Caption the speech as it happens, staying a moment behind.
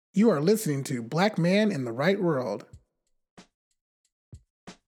You are listening to Black Man in the Right World.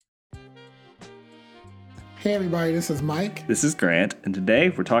 Hey everybody, this is Mike. This is Grant, and today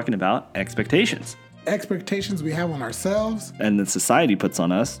we're talking about expectations. Expectations we have on ourselves And that society puts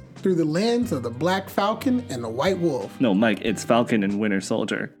on us. through the lens of the Black Falcon and the White Wolf. No, Mike, it's Falcon and Winter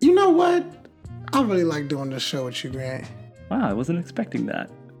Soldier. You know what? I really like doing this show with you, Grant. Wow, I wasn't expecting that.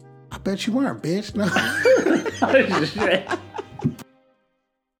 I bet you weren't, bitch. No.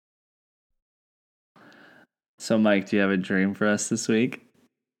 So, Mike, do you have a dream for us this week?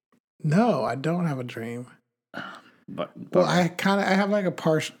 No, I don't have a dream. Well, I have like a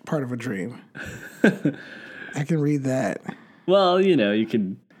part of a dream. I can read that. Well, you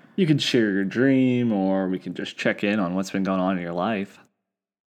can share your dream, or we can just check in on what's been going on in your life.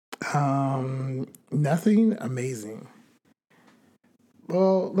 Nothing amazing.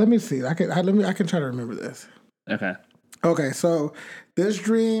 Well, let me see. I can try to remember this. Okay, so this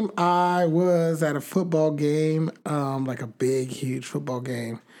dream, I was at a football game, like a big, huge football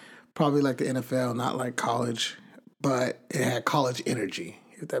game, probably like the NFL, not like college, but it had college energy,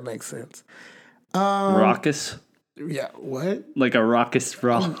 if that makes sense. Raucous? Yeah, what? Like a raucous,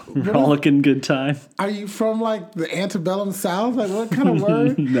 rollicking good time? Are you from like the antebellum South? Like what kind of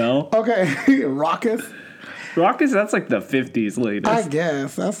word? No. Okay, raucous. Raucous, that's like the 50s latest. I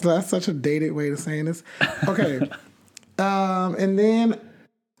guess. That's such a dated way of saying this. Okay. And then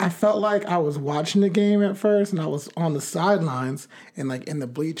I felt like I was watching the game at first and I was on the sidelines and like in the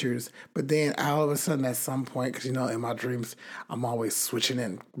bleachers. But then all of a sudden at some point, because in my dreams, I'm always switching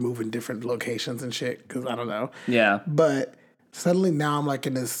and moving different locations and shit because I don't know. Yeah. But suddenly now I'm like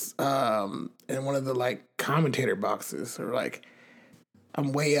in this, in one of the like commentator boxes or like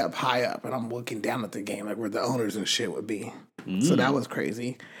I'm way up, high up, and I'm looking down at the game, like where the owners and shit would be. So that was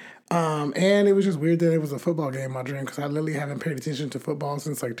crazy. And it was just weird that it was a football game in my dream because I literally haven't paid attention to football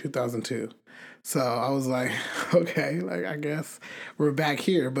since like 2002. So I was like, okay, like I guess we're back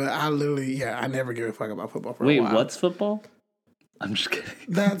here. But I literally, I never give a fuck about football for a while. Wait, what's football? I'm just kidding.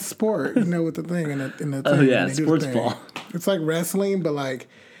 That sport, with the thing and the thing. Oh yeah, sports ball. It's like wrestling, but like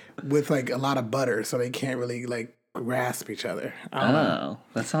with like a lot of butter, so they can't really like grasp each other. Oh,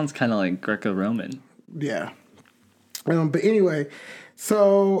 that sounds kind of like Greco-Roman. Yeah. But anyway,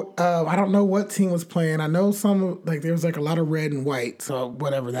 so I don't know what team was playing. I know there was like a lot of red and white, so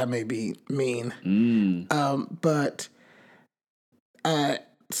whatever that may mean. But at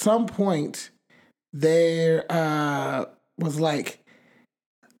some point there was like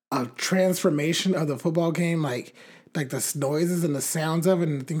a transformation of the football game, like the noises and the sounds of it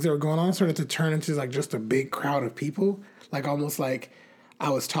and the things that were going on started to turn into like just a big crowd of people, like almost like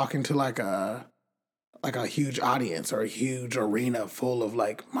I was talking to like a huge audience or a huge arena full of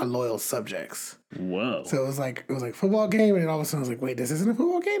like my loyal subjects. Whoa. So it was like football game, and then all of a sudden I was like, wait, this isn't a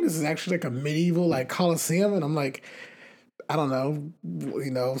football game? This is actually like a medieval like Colosseum, and I'm like, I don't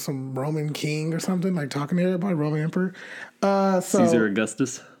know, some Roman king or something, like talking to everybody, Roman emperor. Caesar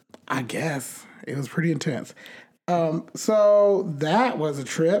Augustus. I guess. It was pretty intense. So that was a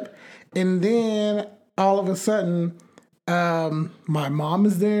trip. And then all of a sudden, my mom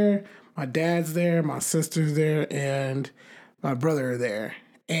is there, my dad's there, my sister's there, and my brother are there.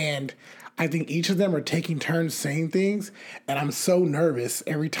 And I think each of them are taking turns saying things. And I'm so nervous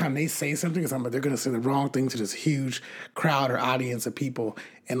every time they say something because I'm like, they're going to say the wrong thing to this huge crowd or audience of people.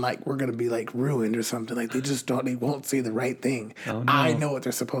 And like, we're going to be like ruined or something. Like they won't say the right thing. Oh, no. I know what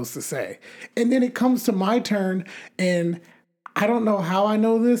they're supposed to say. And then it comes to my turn and I don't know how I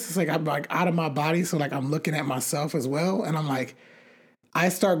know this. It's like I'm like out of my body. So like I'm looking at myself as well. And I'm like, I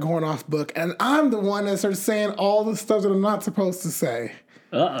start going off book and I'm the one that starts saying all the stuff that I'm not supposed to say.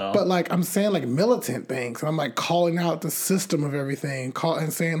 Uh-oh. But like I'm saying like militant things. And I'm like calling out the system of everything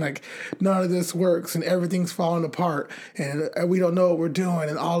and saying like none of this works and everything's falling apart and we don't know what we're doing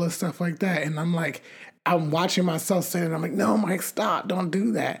and all this stuff like that. And I'm like, I'm watching myself saying it. I'm like, no, Mike, stop. Don't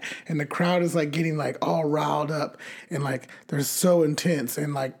do that. And the crowd is like getting like all riled up and like they're so intense.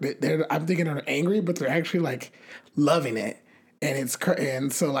 And like I'm thinking they're angry, but they're actually like loving it. And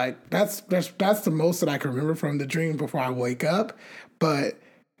so like that's the most that I can remember from the dream before I wake up. But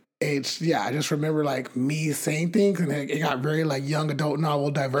I just remember like me saying things and it got very like young adult novel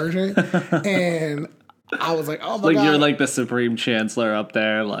Divergent. And I was like, oh my God. You're like the supreme chancellor up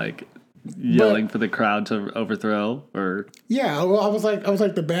there, like yelling for the crowd to overthrow, or yeah. Well, I was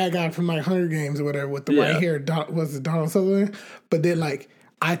like the bad guy from like Hunger Games or whatever with the white hair. Was it Donald Sutherland? But then like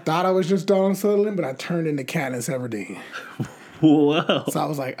I thought I was just Donald Sutherland, but I turned into Katniss Everdeen. Whoa. So I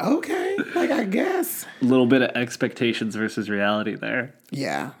was like, okay, like I guess. A little bit of expectations versus reality there.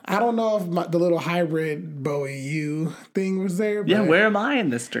 Yeah, I don't know if the little hybrid Bowie you thing was there. But Yeah, where am I in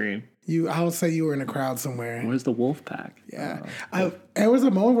this dream? I would say you were in a crowd somewhere. Where's the wolf pack? Yeah, there was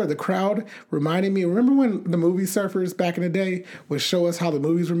a moment where the crowd reminded me. Remember when the movie surfers back in the day would show us how the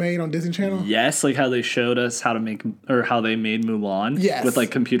movies were made on Disney Channel? Yes, like how they showed us how to make, or how they made Mulan. Yes. With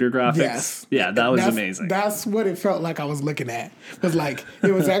like computer graphics. Yes. Yeah, that's amazing. That's what it felt like I was looking at.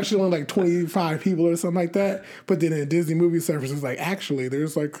 It was actually only like 25 people or something like that. But then in Disney movie surfers, it was like, actually,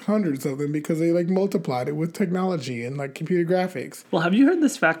 there's like hundreds of them because they like multiplied it with technology and like computer graphics. Well, have you heard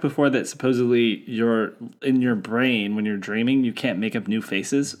this fact before that supposedly in your brain, when you're dreaming, you can't make up new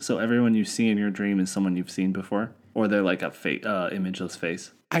faces? So everyone you see in your dream is someone you've seen before? Or they're like a imageless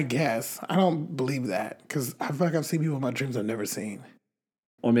face? I guess. I don't believe that because I feel like I've seen people in my dreams I've never seen.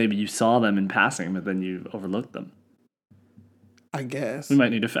 Or maybe you saw them in passing, but then you overlooked them. I guess. We might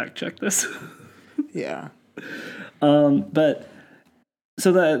need to fact check this. Yeah. But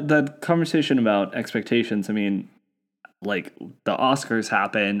so the conversation about expectations, I mean, like the Oscars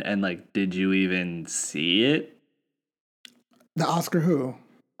happen and like, did you even see it? The Oscar who?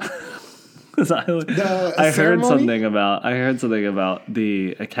 I heard something about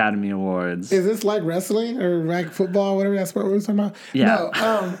the Academy Awards. Is this like wrestling or like football, whatever that sport we were talking about? Yeah.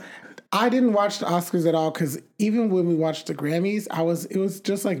 No, I didn't watch the Oscars at all because even when we watched the Grammys, it was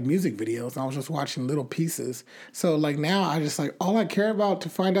just like music videos. I was just watching little pieces. So like now I just like all I care about to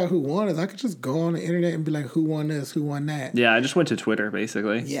find out who won is I could just go on the internet and be like, who won this, who won that. Yeah, I just went to Twitter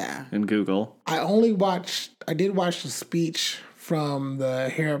basically. Yeah. And Google. I did watch the speech from the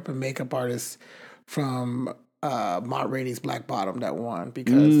hair and makeup artist from Matt Rainey's Black Bottom that won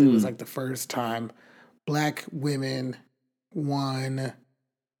because it was like the first time black women won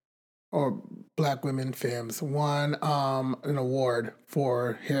or black women femmes won an award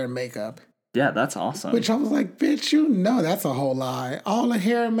for hair and makeup. Yeah, that's awesome. Which I was like, bitch, that's a whole lie. All the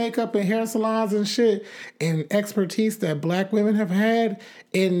hair and makeup and hair salons and shit and expertise that black women have had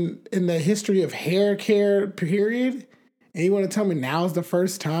in the history of hair care, period. And you want to tell me now is the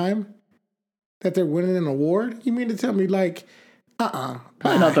first time that they're winning an award? You mean to tell me like,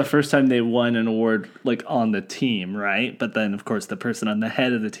 Probably not the first time they won an award like on the team, right? But then of course the person on the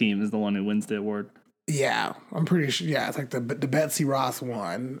head of the team is the one who wins the award. Yeah, I'm pretty sure. Yeah, it's like the Betsy Ross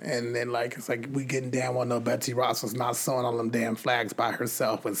one, and then like it's like we getting damn well know Betsy Ross was not sewing all them damn flags by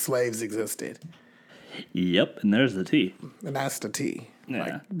herself when slaves existed. Yep, and there's the T. And that's the T. Yeah.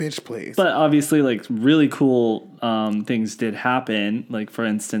 Like, bitch, please. But obviously, like really cool things did happen. Like for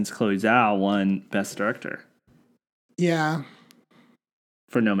instance, Chloe Zhao won Best Director. Yeah.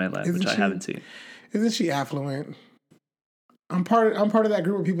 For Nomadland, which I haven't seen. Isn't she affluent? I'm part of that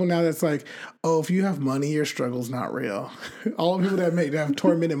group of people now that's like, oh, if you have money, your struggle's not real. All the people that have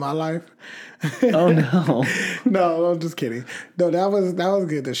tormented my life. Oh no. No, I'm just kidding. No, that was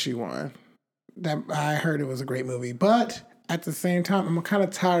good that she won. That I heard it was a great movie. But at the same time, I'm kind of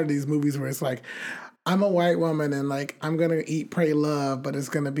tired of these movies where it's like, I'm a white woman and like I'm gonna eat, pray, love, but it's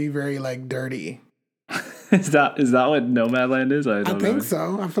gonna be very like dirty. Is that what Nomadland is? I don't know. think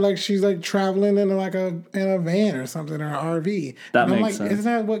so. I feel like she's like traveling in a van or something or an RV. That and makes sense. Isn't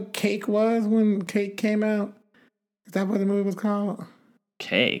that what Cake was when Cake came out? Is that what the movie was called?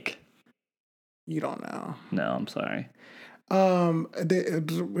 Cake. You don't know. No, I'm sorry.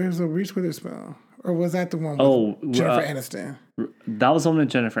 There's a Reese Witherspoon, or was that the one with Jennifer Aniston? That was the one with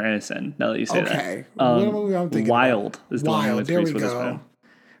Jennifer Aniston. Now that you say that. Okay. What movie I'm thinking? Wild is the one with There Reese we Witherspoon. go.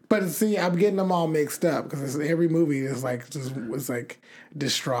 But see, I'm getting them all mixed up because every movie is like was like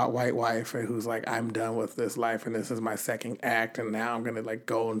distraught white wife and who's like, I'm done with this life and this is my second act and now I'm gonna like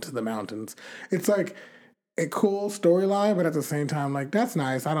go into the mountains. It's like a cool storyline, but at the same time, like that's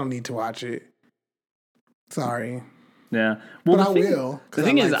nice. I don't need to watch it. Sorry. Yeah, well, but I will. The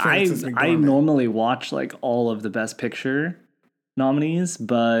thing is, I normally watch like all of the Best Picture nominees,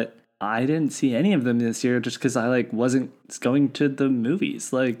 but I didn't see any of them this year just because I like wasn't going to the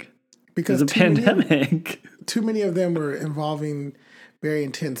movies, like because of the pandemic. Too many of them were involving very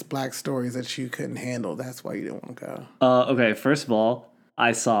intense black stories that you couldn't handle. That's why you didn't want to go. Okay, first of all,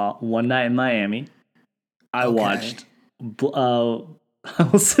 I saw One Night in Miami. I watched. I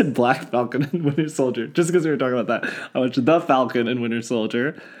almost said Black Falcon and Winter Soldier just because we were talking about that. I watched The Falcon and Winter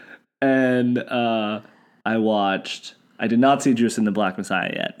Soldier, and I did not see Judas and the Black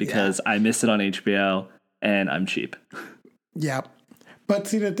Messiah yet because I missed it on HBO and I'm cheap. Yeah. But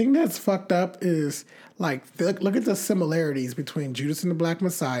see, the thing that's fucked up is like, look at the similarities between Judas and the Black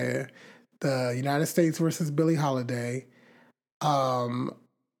Messiah, the United States versus Billie Holiday, all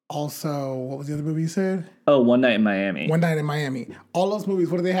Also, what was the other movie you said? Oh, One Night in Miami. One Night in Miami. All those movies,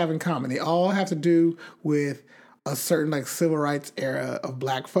 what do they have in common? They all have to do with a certain like civil rights era of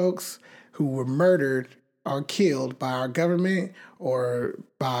black folks who were murdered or killed by our government or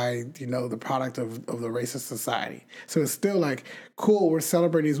by, the product of the racist society. So it's still like, cool, we're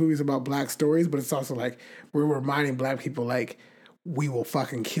celebrating these movies about black stories, but it's also like we're reminding black people like, we will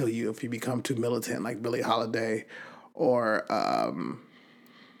fucking kill you if you become too militant, like Billie Holiday or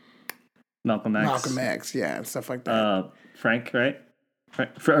Malcolm X. Malcolm X, yeah, and stuff like that. Frank, right?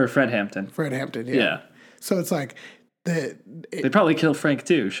 Or Fred Hampton. Fred Hampton, yeah. Yeah. So it's like they probably kill Frank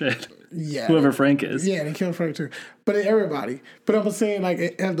too. Shit. Yeah. Whoever Frank is. Yeah, they killed Frank too. But everybody. But I'm saying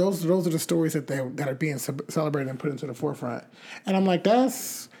like those are the stories that are being celebrated and put into the forefront. And I'm like,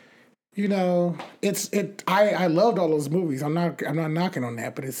 that's I loved all those movies. I'm not knocking on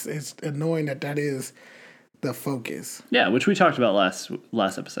that, but it's annoying that is the focus. Yeah, which we talked about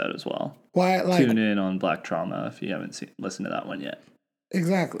last episode as well. Why tune in on Black Trauma if you haven't listened to that one yet.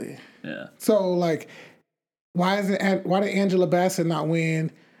 Exactly. Yeah. So like, why did Angela Bassett not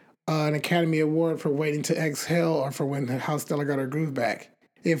win an Academy Award for Waiting to Exhale or for How Stella Got Her Groove Back?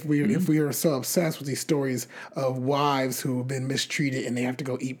 If we are so obsessed with these stories of wives who have been mistreated and they have to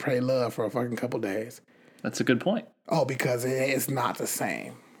go eat, pray, love for a fucking couple days. That's a good point. Oh, because it's not the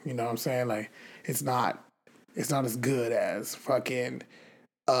same. You know what I'm saying? Like it's not as good as fucking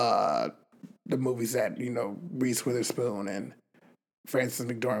the movies that Reese Witherspoon and Frances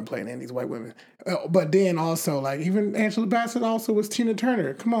McDormand playing in these white women. But then also like even Angela Bassett also was Tina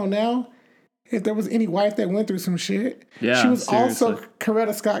Turner. Come on now. If there was any wife that went through some shit, yeah, she was seriously. also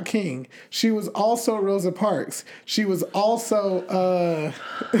Coretta Scott King. She was also Rosa Parks. She was also.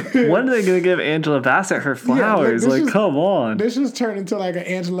 When are they gonna give Angela Bassett her flowers? Come on. This just turned into like an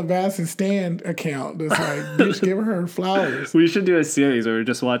Angela Bassett stand account. It's like, bitch, give her flowers. We should do a series where we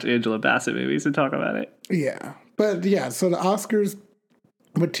just watch Angela Bassett movies and talk about it. Yeah, but yeah, so the Oscars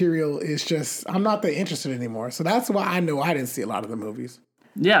material is just I'm not that interested anymore. So that's why I know I didn't see a lot of the movies.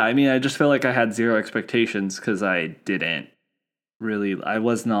 Yeah, I mean, I just feel like I had zero expectations because I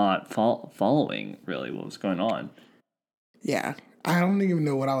was not following really what was going on. Yeah, I don't even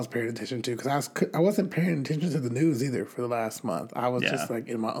know what I was paying attention to because I wasn't paying attention to the news either for the last month. I was just like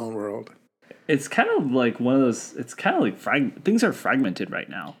in my own world. It's kind of like one of those. It's kind of like things are fragmented right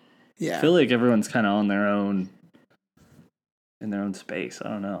now. Yeah, I feel like everyone's kind of on their own, in their own space. I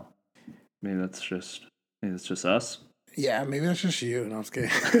don't know. Maybe it's just us. Yeah, maybe that's just you. No, I'm just kidding.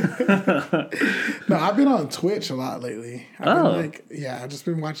 No, I've been on Twitch a lot lately. I've just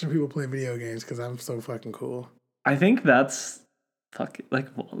been watching people play video games because I'm so fucking cool. I think that's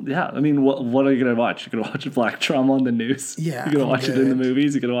yeah. I mean, what are you gonna watch? You're gonna watch Black Trauma on the news? Yeah, you're gonna watch it in the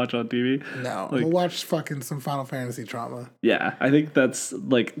movies. You're gonna watch it on TV. No, I'm gonna watch fucking some Final Fantasy trauma. Yeah, I think that's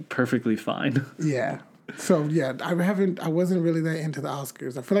like perfectly fine. Yeah. So yeah, I wasn't really that into the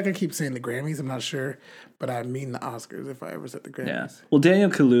Oscars. I feel like I keep saying the Grammys. I'm not sure, but I mean the Oscars if I ever said the Grammys. Yeah. Well, Daniel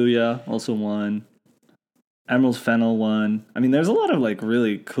Kaluuya also won. Emerald Fennell won. I mean, there's a lot of like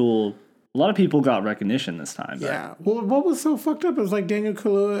really cool. A lot of people got recognition this time. Yeah. Well, what was so fucked up is like Daniel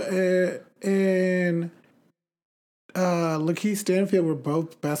Kaluuya and Lakeith Stanfield were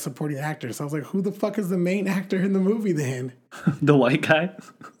both Best Supporting Actors. So I was like, who the fuck is the main actor in the movie then? The white guy?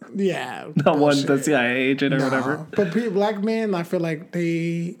 Yeah. Not one, the CIA agent or whatever. But black men, I feel like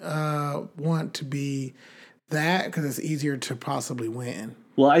they want to be that because it's easier to possibly win.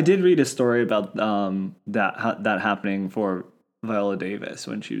 Well, I did read a story about that happening for Viola Davis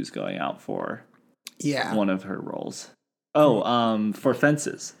when she was going out for one of her roles. Oh, for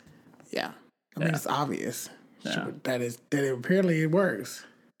Fences. Yeah. I mean, it's obvious. Yeah. Apparently it works.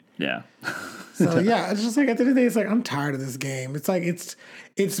 Yeah. So yeah, it's just like at the end of the day, it's like I'm tired of this game. It's like it's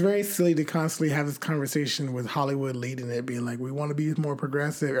very silly to constantly have this conversation with Hollywood leading it, being like, we want to be more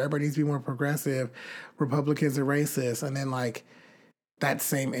progressive. Everybody needs to be more progressive. Republicans are racist, and then like that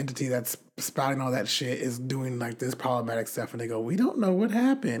same entity that's spouting all that shit is doing like this problematic stuff, and they go, we don't know what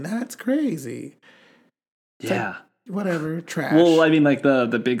happened. That's crazy. It's like, whatever, trash. Well, I mean, like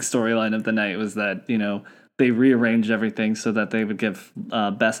the big storyline of the night was that they rearranged everything so that they would give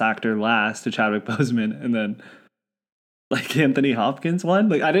Best Actor last to Chadwick Boseman, and then like Anthony Hopkins won.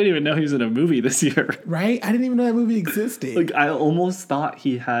 Like I didn't even know he was in a movie this year. Right? I didn't even know that movie existed. Like I almost thought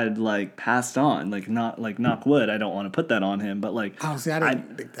he had like passed on. Like not like knock wood. I don't want to put that on him, but like honestly, I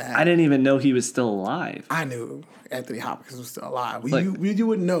didn't think that. I didn't even know he was still alive. I knew Anthony Hopkins was still alive. You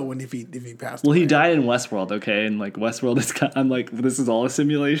wouldn't know if he passed. Well, away. he died in Westworld, okay, and like Westworld is. I'm like, this is all a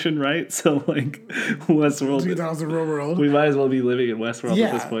simulation, right? So like, Westworld. 2000 real world. We might as well be living in Westworld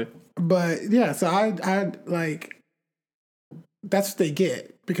at this point. But yeah, so I like. That's what they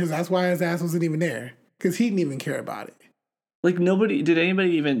get because that's why his ass wasn't even there. Because he didn't even care about it. Like, did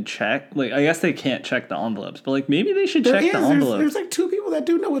anybody even check? Like, I guess they can't check the envelopes, but like, maybe they should check the envelopes. There's like 2 people that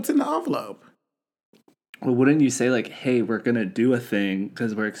do know what's in the envelope. Well, wouldn't you say like, hey, we're going to do a thing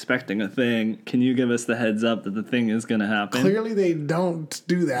because we're expecting a thing. Can you give us the heads up that the thing is going to happen? Clearly they don't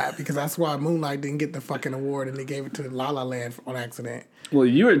do that because that's why Moonlight didn't get the fucking award and they gave it to La La Land on accident. Well,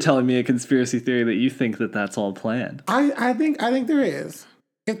 you were telling me a conspiracy theory that you think that that's all planned. I think there is.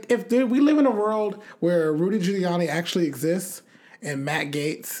 We live in a world where Rudy Giuliani actually exists and Matt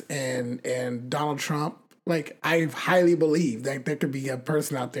Gaetz and Donald Trump, like, I highly believe that there could be a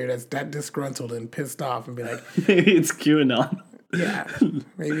person out there that's that disgruntled and pissed off and be like, maybe it's QAnon. Yeah,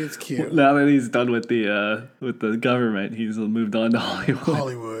 maybe it's cute. Now that he's done with the government, he's moved on to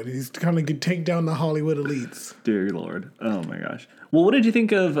Hollywood. He's trying to take down the Hollywood elites. Dear Lord. Oh my gosh. Well, what did you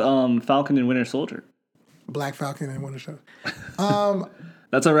think of Falcon and Winter Soldier? Black Falcon and Winter Soldier.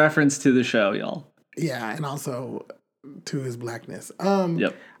 That's a reference to the show, y'all. Yeah, and also to his blackness.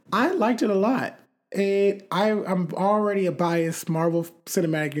 Yep. I liked it a lot. I'm already a biased Marvel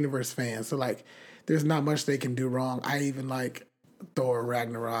Cinematic Universe fan, so like, there's not much they can do wrong. I even like Thor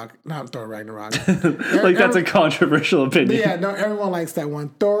Ragnarok. Not Thor Ragnarok. Like, that's a controversial opinion. Yeah, no, everyone likes that one.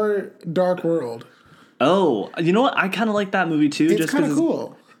 Thor Dark World. Oh, you know what? I kind of like that movie too. It's kind of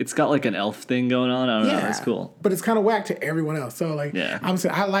cool. It's got like an elf thing going on. I don't know. It's cool. But it's kind of whack to everyone else. So like, yeah. I'm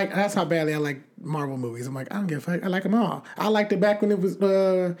saying that's how badly I like Marvel movies. I'm like, I don't give a fuck. I like them all. I liked it back when it was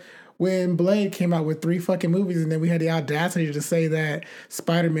when Blade came out with 3 fucking movies, and then we had the audacity to say that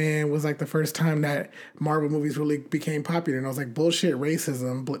Spider-Man was like the first time that Marvel movies really became popular. And I was like, bullshit,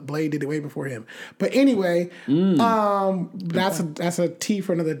 racism. Blade did it way before him. But anyway, that's a tea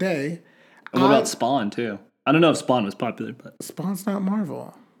for another day. And what about Spawn too? I don't know if Spawn was popular, but Spawn's not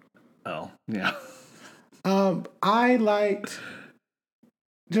Marvel. Oh, yeah. I liked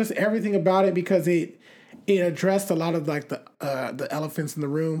just everything about it because it addressed a lot of like the elephants in the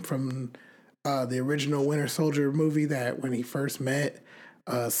room from the original Winter Soldier movie, that when he first met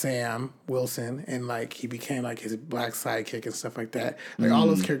Sam Wilson and like he became like his black sidekick and stuff like that. Like all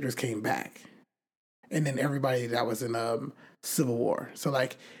those characters came back, and then everybody that was in Civil War. So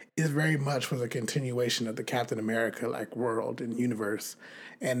like, it very much was a continuation of the Captain America like world and universe,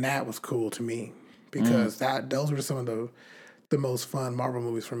 and that was cool to me because those were some of the most fun Marvel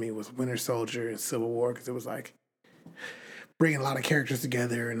movies for me was Winter Soldier and Civil War, because it was like bringing a lot of characters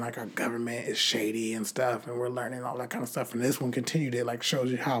together and like our government is shady and stuff, and we're learning all that kind of stuff. And this one continued it, like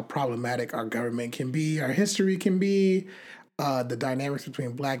shows you how problematic our government can be, our history can be, the dynamics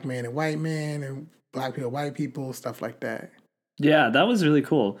between black men and white men and black people, white people, stuff like that. Yeah, that was really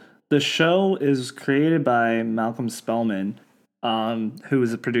cool. The show is created by Malcolm Spellman, who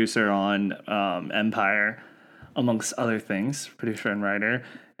is a producer on Empire, amongst other things, producer and writer.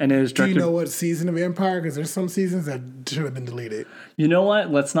 And it was directed. Do you know what season of Empire? Because there's some seasons that should have been deleted. You know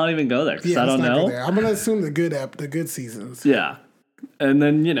what? Let's not even go there, because I don't know. I'm gonna assume the good seasons. Yeah, and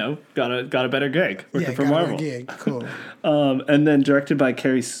then got a better gig working for Marvel. Gig. Cool. And then directed by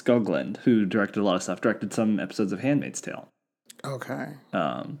Kerry Skoglund, who directed a lot of stuff. Directed some episodes of Handmaid's Tale. Okay.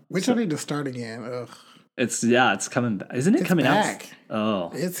 Which I need to start again. Ugh. It's coming back. Isn't it coming back out?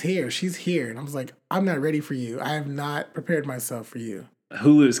 Oh. It's here. She's here. And I was like, I'm not ready for you. I have not prepared myself for you.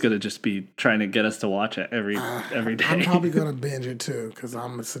 Hulu's going to just be trying to get us to watch it every day. I'm probably going to binge it too, because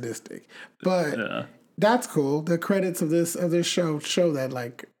I'm a sadistic. But that's cool. The credits of this show that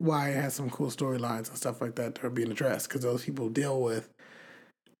like why it has some cool storylines and stuff like that are being addressed, because those people deal with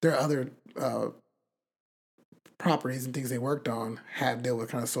their other properties and things they worked on deal with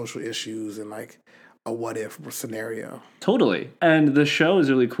kind of social issues and like a what if scenario. Totally. And the show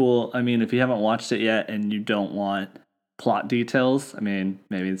is really cool. I mean, if you haven't watched it yet and you don't want plot details, I mean,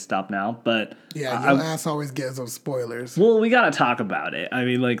 maybe stop now. But yeah, your ass always gets those spoilers. Well, we got to talk about it. I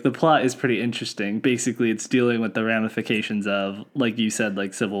mean, like, the plot is pretty interesting. Basically, it's dealing with the ramifications of, like you said,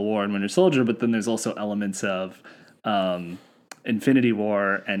 like Civil War and Winter Soldier, but then there's also elements of Infinity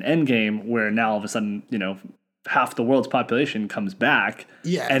War and Endgame, where now all of a sudden, half the world's population comes back,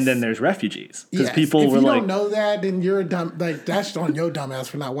 and then there's refugees because people were like, "If you don't know that, then you're dumb. Like, that's on your dumb ass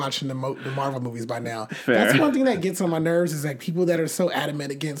for not watching the Marvel movies by now." Fair. That's one thing that gets on my nerves is like people that are so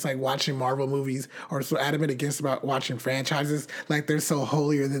adamant against like watching Marvel movies or so adamant against about watching franchises, like they're so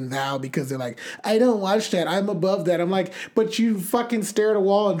holier than thou because they're like, "I don't watch that. I'm above that." I'm like, "But you fucking stare at a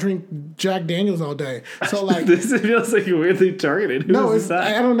wall and drink Jack Daniels all day." So like, this feels like you're weirdly targeted. No,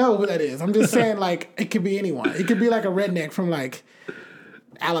 I don't know who that is. I'm just saying like it could be anyone. It could be like a redneck from like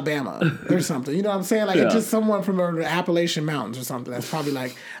Alabama or something. You know what I'm saying? Like it's just someone from the Appalachian Mountains or something that's probably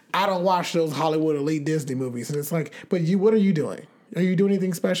like, I don't watch those Hollywood elite Disney movies. And it's like, but what are you doing? Are you doing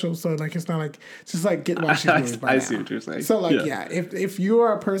anything special? So like it's not like it's just like get what she's doing by I now. see what you're saying. So like if you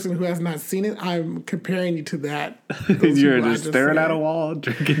are a person who has not seen it, I'm comparing you to that. You're just staring at a wall,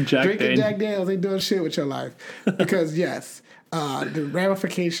 drinking Jack Daniels, ain't doing shit with your life. Because yes, the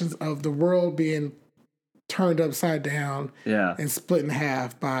ramifications of the world being turned upside down and split in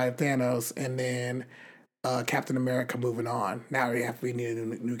half by Thanos, and then Captain America moving on. Now we need a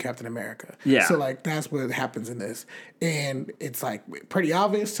new Captain America. Yeah. So like that's what happens in this, and it's like pretty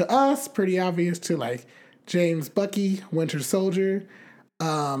obvious to us, pretty obvious to like James Bucky, Winter Soldier,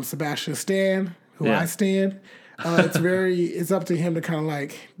 Sebastian Stan, who I stand. It's up to him to kind of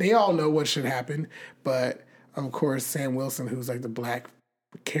like, they all know what should happen, but of course Sam Wilson, who's like the black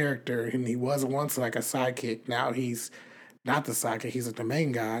character, and he was once like a sidekick. Now he's not the sidekick. He's like the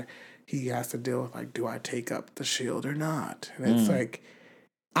main guy. He has to deal with like, do I take up the shield or not? And it's like,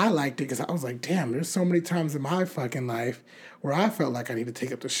 I liked it because I was like, damn, there's so many times in my fucking life where I felt like I need to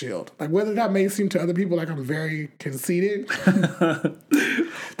take up the shield. Like whether that may seem to other people like I'm very conceited.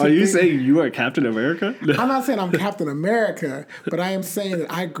 Are you saying you are Captain America? I'm not saying I'm Captain America, but I am saying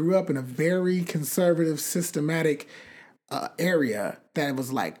that I grew up in a very conservative, systematic area that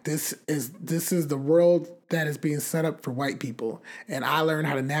was like, this is the world that is being set up for white people, and I learned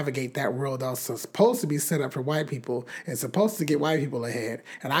how to navigate that world that was supposed to be set up for white people and supposed to get white people ahead,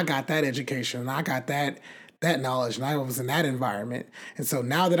 and I got that education and I got that knowledge, and I was in that environment, and so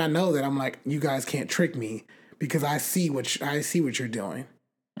now that I know that, I'm like, you guys can't trick me because I see what you're doing.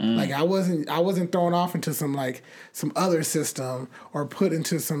 Like I wasn't thrown off into some other system or put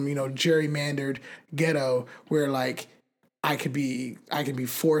into some gerrymandered ghetto where like I could be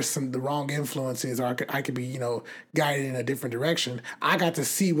forced the wrong influences, or I could be guided in a different direction. I got to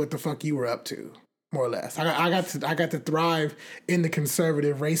see what the fuck you were up to, more or less. I got to thrive in the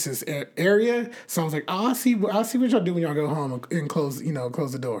conservative racist area. So I was like, oh, I'll see what y'all do when y'all go home and close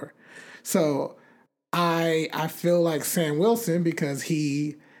the door. So I feel like Sam Wilson, because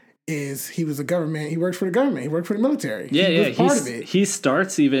he was a government. He worked for the government. He worked for the military. He was part of it. He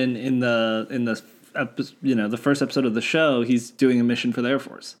starts even in the first episode of the show. He's doing a mission for the Air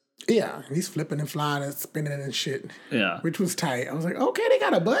Force. Yeah, he's flipping and flying and spinning and shit. Yeah, which was tight. I was like, okay, they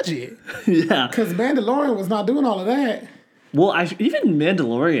got a budget. Yeah, because Mandalorian was not doing all of that. Well, even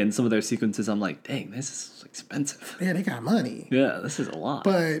Mandalorian, some of their sequences, I'm like, dang, this is expensive. Yeah, they got money. Yeah, this is a lot.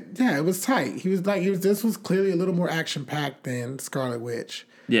 But yeah, it was tight. This was clearly a little more action packed than Scarlet Witch.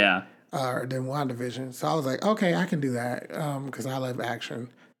 Yeah. Than WandaVision. So I was like, okay, I can do that because I love action.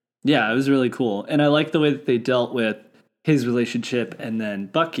 Yeah, it was really cool. And I like the way that they dealt with his relationship and then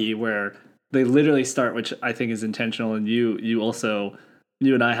Bucky, where they literally start, which I think is intentional. And you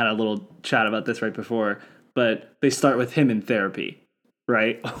and I had a little chat about this right before, but they start with him in therapy,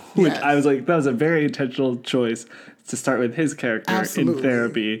 right? Which I was like, that was a very intentional choice to start with his character in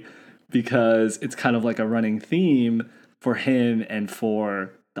therapy, because it's kind of like a running theme for him and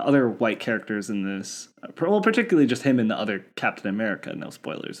for the other white characters in this, well, particularly just him and the other Captain America, no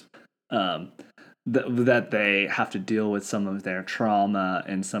spoilers, that they have to deal with some of their trauma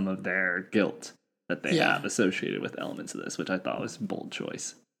and some of their guilt that they have associated with elements of this, which I thought was a bold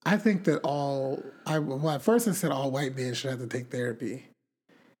choice. I think that at first I said all white men should have to take therapy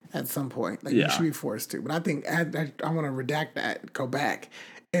at some point. Like you should be forced to. But I think I want to redact that, go back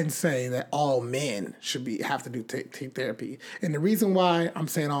and say that all men should have to take therapy. And the reason why I'm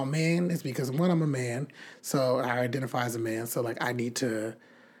saying all men is because, one, I'm a man, so I identify as a man. So like I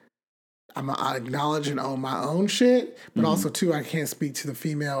acknowledge and own my own shit, but also too, I can't speak to the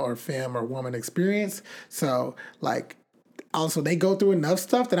female or femme or woman experience. So like, also they go through enough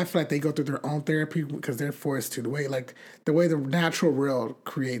stuff that I feel like they go through their own therapy because they're forced to. The way the natural world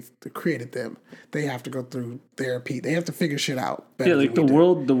created them, they have to go through therapy. They have to figure shit out. Yeah, like the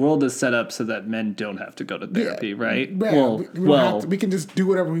world is set up so that men don't have to go to therapy, right? Yeah, we can just do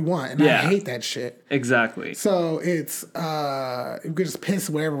whatever we want, and I hate that shit. Exactly. So it's we can just piss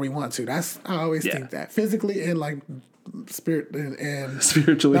wherever we want to. I always think that physically and like spirit and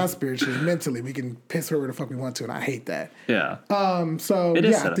spiritually, not spiritually, mentally, we can piss wherever the fuck we want to, and I hate that. Yeah. So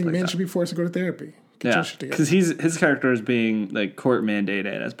I think men should be forced to go to therapy. Because his character is being like court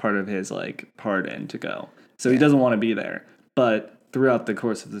mandated as part of his like pardon to go, so he doesn't want to be there. But throughout the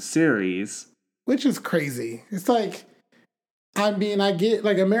course of the series, which is crazy, it's like, I mean, I get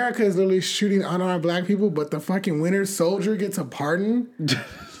like America is literally shooting unarmed black people, but the fucking Winter Soldier gets a pardon.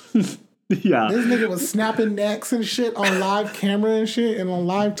 Yeah, this nigga was snapping necks and shit on live camera and shit and on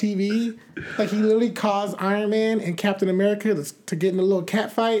live TV. Like he literally caused Iron Man and Captain America to get in a little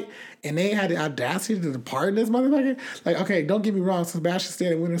cat fight, and they had the audacity to pardon this motherfucker. Like, okay, don't get me wrong, Sebastian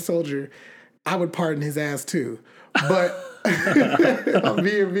Stan and Winter Soldier, I would pardon his ass too, but I'm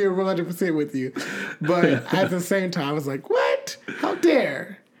being 100% with you. But at the same time, I was like, what? How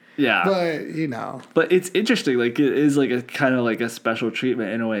dare? Yeah. But, But it's interesting. Like, it is like a kind of like a special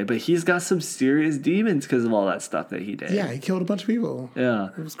treatment in a way. But he's got some serious demons because of all that stuff that he did. yeah, he killed a bunch of people. Yeah.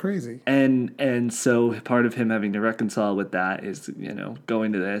 It was crazy. And so part of him having to reconcile with that is,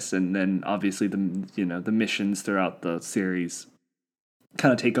 going to this, and then obviously the missions throughout the series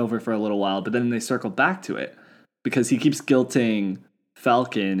kind of take over for a little while, but then they circle back to it because he keeps guilting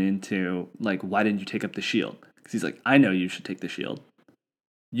Falcon into like, why didn't you take up the shield? Because he's like, I know you should take the shield.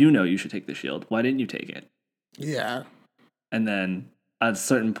 You know you should take the shield. Why didn't you take it? Yeah. And then at a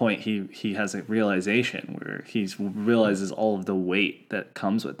certain point, he has a realization where he realizes all of the weight that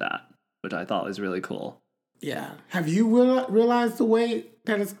comes with that, which I thought was really cool. Yeah. Have you realized the weight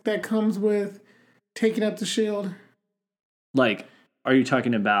that comes with taking up the shield? Like, are you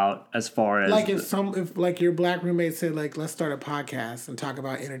talking about as far as like if like your black roommate said like, let's start a podcast and talk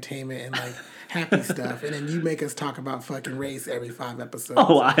about entertainment and like happy stuff, and then you make us talk about fucking race every 5 episodes.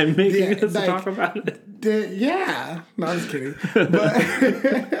 Oh, I'm making us talk about it. Yeah, no, I'm just kidding.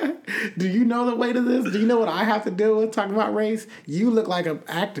 But do you know the weight of this? Do you know what I have to deal with talking about race? You look like an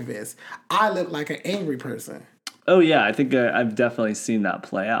activist. I look like an angry person. Oh yeah, I think I've definitely seen that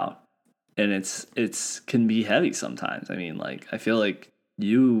play out. And it's can be heavy sometimes. I mean, like, I feel like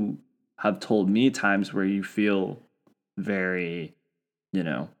you have told me times where you feel very,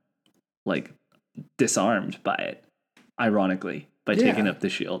 like disarmed by it, ironically, by taking up the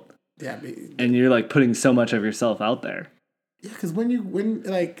shield. Yeah. And you're like putting so much of yourself out there. Yeah, because when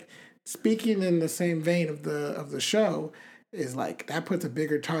like speaking in the same vein of the show is like that puts a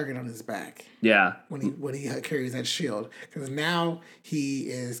bigger target on his back. Yeah. When he carries that shield, because now he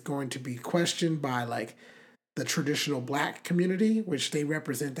is going to be questioned by like the traditional black community, which they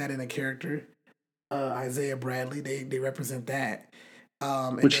represent that in a character, Isaiah Bradley. They represent that.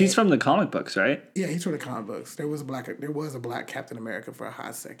 Which he's from the comic books, right? Yeah, he's from the comic books. There was a black Captain America for a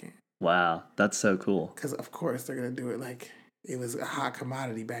hot second. Wow, that's so cool. Because of course they're gonna do it like it was a hot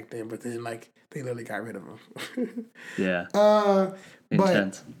commodity back then, but then like they literally got rid of him. Yeah.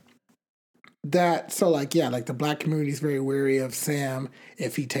 Intense. Like the black community is very wary of Sam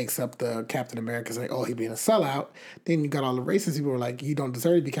if he takes up the Captain America's like, oh, he being a sellout. Then you got all the racist people who are like, you don't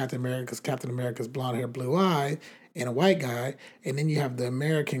deserve to be Captain America because Captain America's blonde hair, blue eye, and a white guy. And then you have the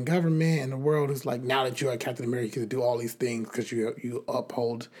American government and the world who's like, now that you are Captain America, you can do all these things because you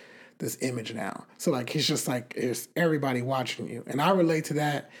uphold this image now. So like he's just like there's everybody watching you, and I relate to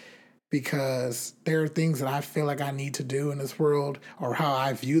that because there are things that I feel like I need to do in this world or how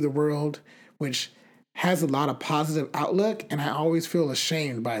I view the world, which has a lot of positive outlook, and I always feel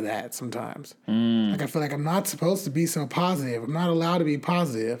ashamed by that sometimes. Like I feel like I'm not supposed to be so positive. I'm not allowed to be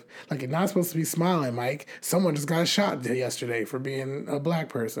positive. Like you're not supposed to be smiling, Mike. Someone just got shot yesterday for being a black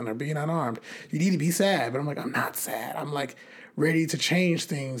person or being unarmed. You need to be sad, but I'm like, I'm not sad. I'm like ready to change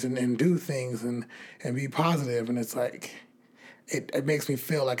things and do things and be positive. And it's like it makes me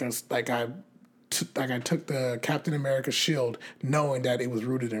feel like I took the Captain America shield knowing that it was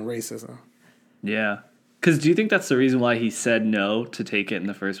rooted in racism. Yeah. Because do you think that's the reason why he said no to take it in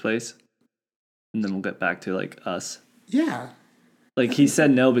the first place? And then we'll get back to like us. Yeah. Like he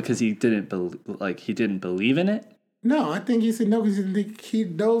said no because he didn't believe in it? No, I think he said no because he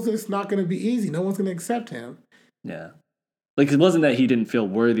knows it's not going to be easy. No one's going to accept him. Yeah. Like, it wasn't that he didn't feel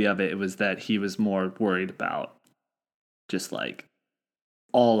worthy of it. It was that he was more worried about just, like,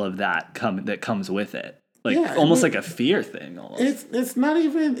 all of that that comes with it. Like, almost like a fear thing. Almost. It's not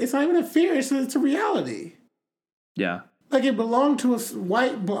even a fear. It's a reality. Yeah. Like, it belonged to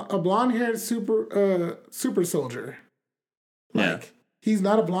a blonde-haired super soldier. Like, he's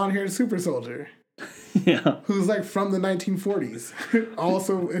not a blonde-haired super soldier. Yeah. Who's, like, from the 1940s.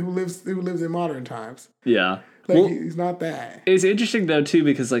 Also, who lives in modern times. Yeah. Like, he's not that. It's interesting, though, too,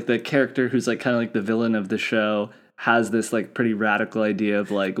 because, like, the character who's, like, kind of like the villain of the show has this, like, pretty radical idea of,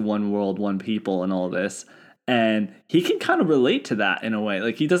 like, one world, one people and all this. And he can kind of relate to that in a way.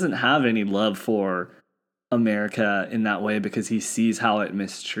 Like, he doesn't have any love for America in that way because he sees how it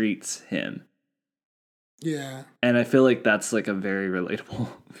mistreats him. Yeah. And I feel like that's, like, a very relatable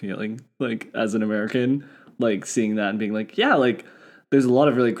feeling, like, as an American, like, seeing that and being like, yeah, like, there's a lot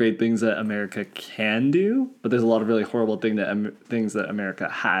of really great things that America can do, but there's a lot of really horrible things that America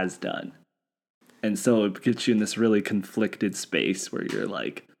has done. And so it gets you in this really conflicted space where you're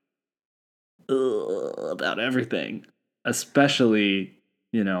like, about everything. Especially,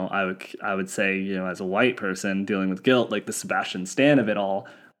 you know, I would say, you know, as a white person dealing with guilt, like the Sebastian Stan of it all,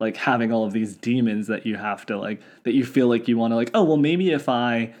 like having all of these demons that you have to like, that you feel like you want to like, oh, well, maybe if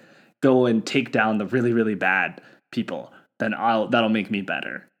I go and take down the really, really bad people, then that'll make me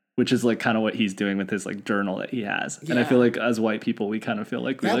better. Which is like kind of what he's doing with his like journal that he has. Yeah. And I feel like as white people, we kind of feel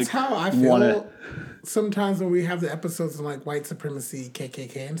like that's like how I feel sometimes when we have the episodes on like white supremacy,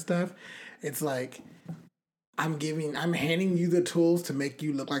 KKK and stuff. It's like I'm handing you the tools to make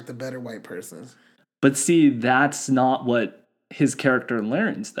you look like the better white person. But see, that's not what his character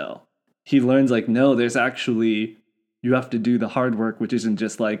learns, though. He learns, like, no, there's actually, you have to do the hard work, which isn't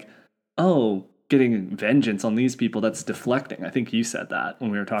just like, oh, getting vengeance on these people, that's deflecting. I think you said that when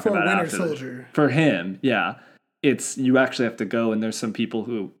we were talking about Winter after Soldier. For him, yeah. It's, you actually have to go, and there's some people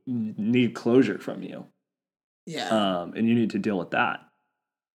who need closure from you. Yeah. And you need to deal with that.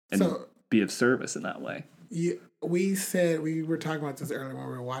 And so, be of service in that way. We were talking about this earlier when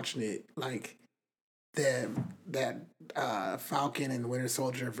we were watching it, like, that Falcon and Winter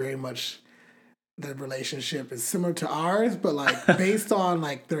Soldier very much the relationship is similar to ours, but like based on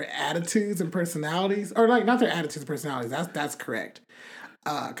like their attitudes and personalities, or like not their attitudes and personalities. That's correct,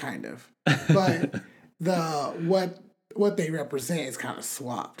 kind of. But what they represent is kind of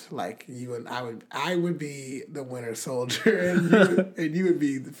swapped. Like you and I would be the Winter Soldier, and you would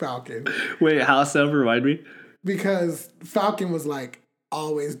be the Falcon. Wait, how so? Remind me. Because Falcon was like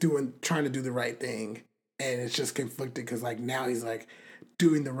always trying to do the right thing, and it's just conflicted because like now he's like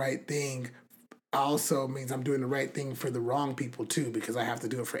doing the right thing also means I'm doing the right thing for the wrong people too, because I have to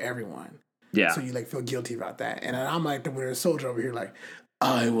do it for everyone. Yeah. So you like feel guilty about that. And I'm like the Winter Soldier over here, like,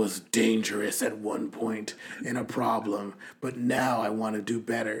 I was dangerous at one point and a problem, but now I want to do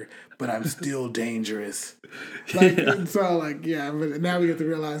better, but I'm still dangerous. Like, yeah. So like, yeah, but now we have to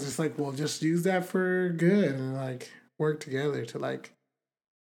realize it's like, well, just use that for good and like work together to like.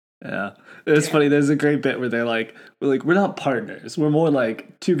 Yeah. It's funny. There's a great bit where we're not partners. We're more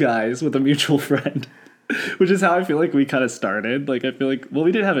like two guys with a mutual friend, which is how I feel like we kind of started. Like, I feel like, well,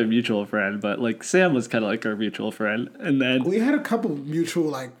 we didn't have a mutual friend, but like Sam was kind of like our mutual friend. And then we had a couple mutual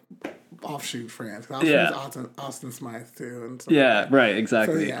like offshoot friends. I was friends with Austin Smythe too. And yeah, right.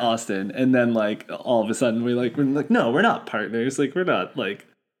 Exactly. So, yeah. Austin. And then like all of a sudden we're like, no, we're not partners. Like, we're not like,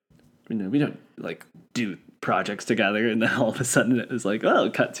 we don't like do projects together, and then all of a sudden it was like, oh,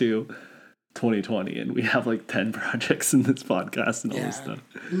 cut to 2020 and we have like 10 projects in this podcast and all this stuff.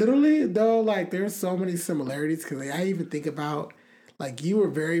 Literally though, like there's so many similarities because like, I even think about like you were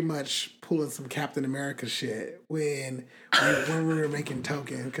very much pulling some Captain America shit when we were making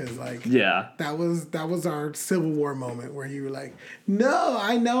Token, because like that was our Civil War moment where you were like, no,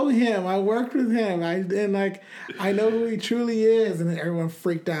 I know him, I worked with him, I know who he truly is, and then everyone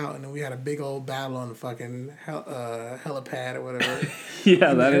freaked out, and then we had a big old battle on the fucking helipad or whatever.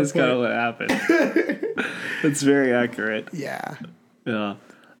 Yeah, that is kind of what happened. That's very accurate. Yeah.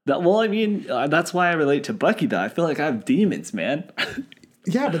 Well, I mean, that's why I relate to Bucky, though. I feel like I have demons, man.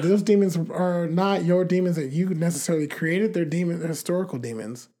 Yeah, but those demons are not your demons that you necessarily created. They're historical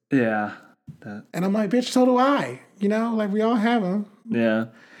demons. Yeah. And I'm like, bitch, so do I. You know, like we all have them. Yeah.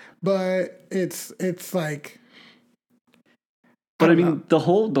 But it's like. But I mean, the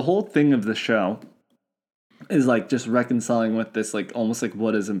whole thing of the show is like just reconciling with this, like almost like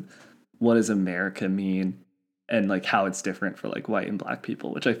what does America mean? And like how it's different for like white and black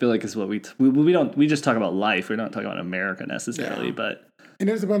people, which I feel like is what we just talk about life. We're not talking about America necessarily, but. And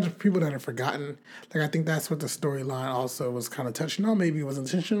there's a bunch of people that are forgotten. Like, I think that's what the storyline also was kind of touching on. Maybe it was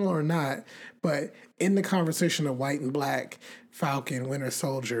intentional or not. But in the conversation of white and black, Falcon, Winter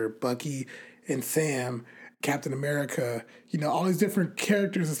Soldier, Bucky, and Sam, Captain America, you know, all these different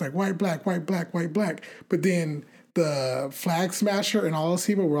characters. It's like white, black, white, black, white, black. But then the Flag Smasher and all those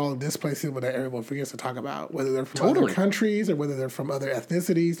people were all displaced people that everyone forgets to talk about, whether they're from other countries or whether they're from other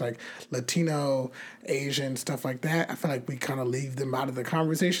ethnicities, like Latino, Asian, stuff like that. I feel like we kind of leave them out of the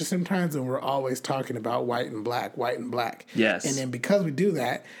conversation sometimes, and we're always talking about white and black, white and black. Yes. And then because we do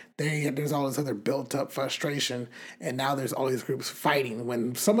that, there's all this other built up frustration, and now there's all these groups fighting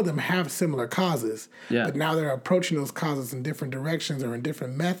when some of them have similar causes, but now they're approaching those causes in different directions or in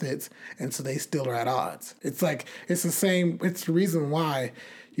different methods, and so they still are at odds. It's like it's the reason why,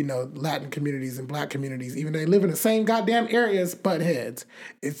 you know, Latin communities and black communities, even though they live in the same goddamn areas, butt heads.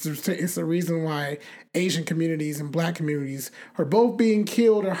 It's the reason why Asian communities and black communities are both being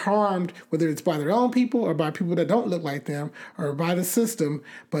killed or harmed, whether it's by their own people or by people that don't look like them or by the system,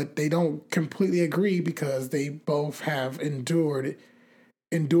 but they don't completely agree because they both have endured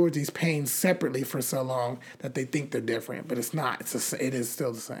these pains separately for so long that they think they're different, but it's not. It is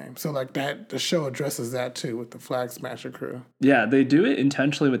still the same. So like that, the show addresses that too with the Flag Smasher crew. Yeah, they do it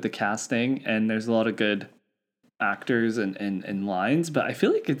intentionally with the casting, and there's a lot of good actors and lines, but I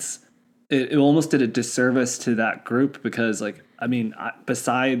feel like it's it almost did a disservice to that group because, like, I mean,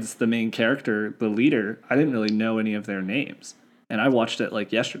 besides the main character, the leader, I didn't really know any of their names. And I watched it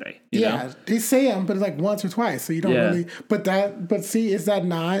like yesterday. You know? They say them, but like once or twice, so you don't really. But see, is that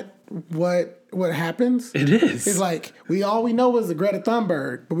not what happens? It is. It's like we know is the Greta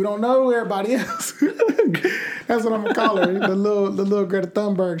Thunberg, but we don't know everybody else. That's what I'm gonna call her, the little Greta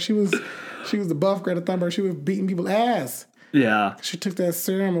Thunberg. She was the buff Greta Thunberg. She was beating people's ass. Yeah. She took that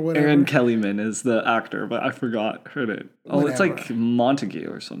serum or whatever. Erin Kellyman is the actor, but I forgot her name. Oh, it's like Montague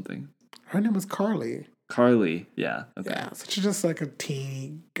or something. Her name was Carly. Carly, yeah. Okay. Yeah, so she's just like a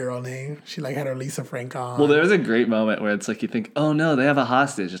teeny girl name. She like had her Lisa Frank on. Well, there's a great moment where it's like you think, oh no, they have a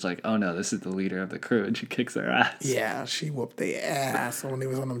hostage. It's like, oh no, this is the leader of the crew, and she kicks their ass. Yeah, she whooped their ass when they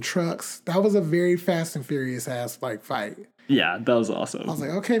was on them trucks. That was a very Fast and Furious ass like fight. Yeah, that was awesome. I was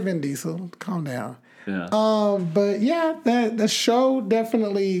like, okay, Vin Diesel, calm down. Yeah. But yeah, the show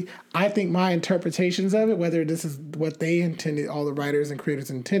definitely, I think my interpretations of it, whether this is what they intended, all the writers and creators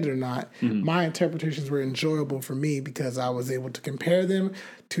intended or not, my interpretations were enjoyable for me because I was able to compare them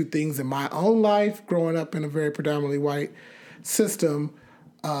to things in my own life, growing up in a very predominantly white system,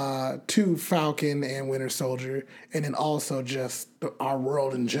 to Falcon and Winter Soldier, and then also just our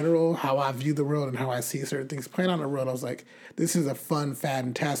world in general, how I view the world and how I see certain things playing on the world. I was like, this is a fun,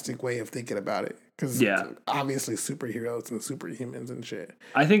 fantastic way of thinking about it. Because obviously superheroes and superhumans and shit.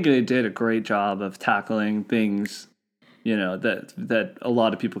 I think they did a great job of tackling things, you know, that a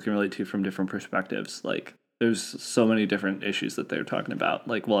lot of people can relate to from different perspectives. Like, there's so many different issues that they're talking about.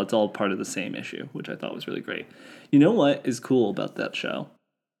 Like, well, it's all part of the same issue, which I thought was really great. You know what is cool about that show?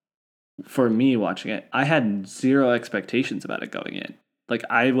 For me watching it, I had zero expectations about it going in. Like,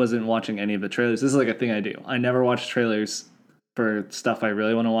 I wasn't watching any of the trailers. This is like a thing I do. I never watch trailers for stuff I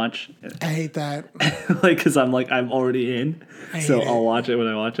really want to watch. I hate that. Like, because I'm already in, so I'll watch it when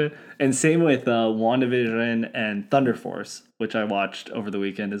I watch it. And same with WandaVision and Thunder Force, which I watched over the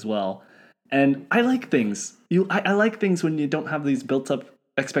weekend as well. And I like things. I like things when you don't have these built up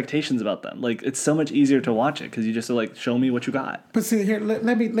expectations about them. Like, it's so much easier to watch it because you just like, show me what you got. But see here, let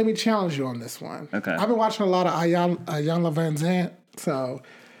me challenge you on this one. Okay. I've been watching a lot of Iyanla Vanzant, so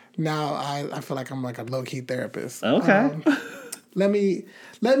now I feel like I'm like a low key therapist. Okay. Let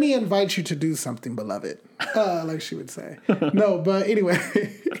me invite you to do something, beloved, like she would say. No, but anyway,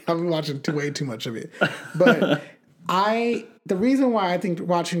 I've been watching way too much of it. But the reason why I think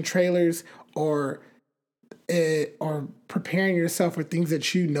watching trailers or preparing yourself for things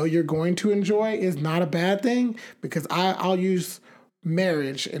that you know you're going to enjoy is not a bad thing, because I'll use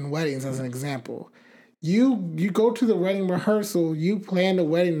marriage and weddings as an example. You go to the wedding rehearsal, you plan the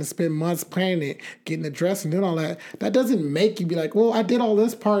wedding and spend months planning it, getting the dress and doing all that. That doesn't make you be like, well, I did all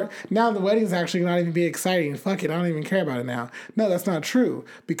this part. Now the wedding's actually not even be exciting. Fuck it, I don't even care about it now. No, that's not true,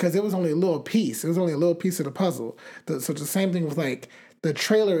 because it was only a little piece. It was only a little piece of the puzzle. So the same thing with like the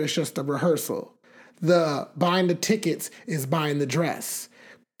trailer is just a rehearsal. The buying the tickets is buying the dress.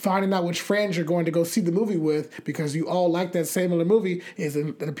 Finding out which friends you're going to go see the movie with because you all like that similar movie is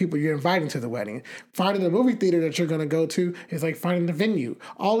the people you're inviting to the wedding. Finding the movie theater that you're going to go to is like finding the venue.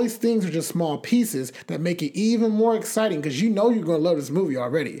 All these things are just small pieces that make it even more exciting because you know you're going to love this movie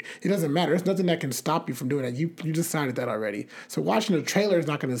already. It doesn't matter. There's nothing that can stop you from doing that. You decided that already. So watching the trailer is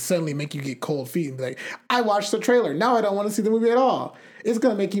not going to suddenly make you get cold feet and be like, I watched the trailer. Now I don't want to see the movie at all. It's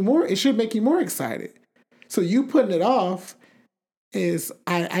going to make you more, it should make you more excited. So you putting it off is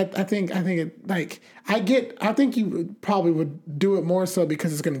I think it like I think you probably would do it more so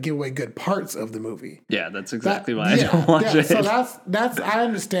because it's going to give away good parts of the movie. Yeah, that's exactly why I don't watch it. So that's I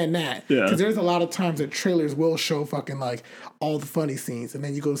understand that, because there's a lot of times that trailers will show fucking like all the funny scenes, and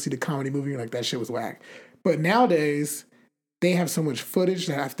then you go see the comedy movie and you're like, that shit was whack. But nowadays they have so much footage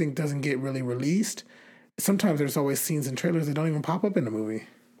that I think doesn't get really released. Sometimes there's always scenes in trailers that don't even pop up in the movie.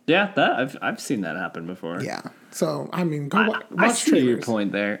 Yeah, that I've seen that happen before. Yeah. So, I mean, watch I see trailers. your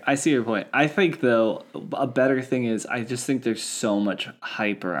point there. I see your point. I think, though, a better thing is I just think there's so much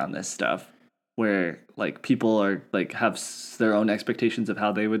hype around this stuff where, like, people are, like, have their own expectations of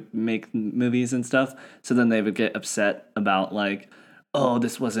how they would make movies and stuff. So then they would get upset about, like, oh,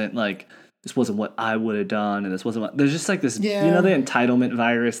 this wasn't what I would have done, and this wasn't what... There's just like this, you know, the entitlement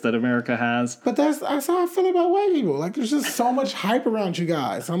virus that America has. But that's how I feel about white people. Like, there's just so much hype around you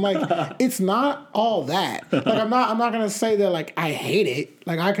guys. I'm like, it's not all that. Like, I'm not gonna say that like I hate it.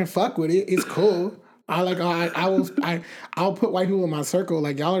 Like, I can fuck with it. It's cool. I'll put white people in my circle.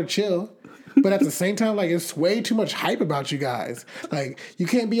 Like, y'all are chill. But at the same time, like, it's way too much hype about you guys. Like, you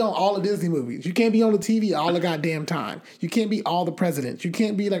can't be on all the Disney movies. You can't be on the TV all the goddamn time. You can't be all the presidents. You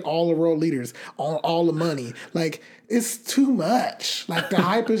can't be like all the world leaders on all the money. Like, it's too much. Like, the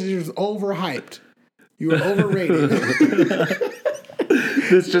hype is just overhyped. You are overrated.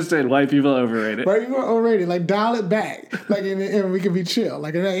 It's just in white people are overrated. White people are overrated. Like, dial it back. Like, and we can be chill.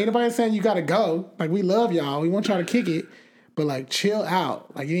 Like, anybody saying you gotta go. Like, we love y'all. We want y'all to kick it. But, like, chill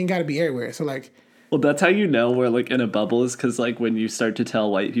out. Like, you ain't gotta be everywhere. So, like, well, that's how you know we're like in a bubble, is because like when you start to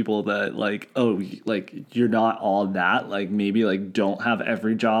tell white people that like, oh, like you're not all that, like maybe like don't have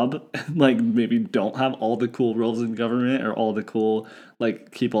every job, like maybe don't have all the cool roles in government or all the cool,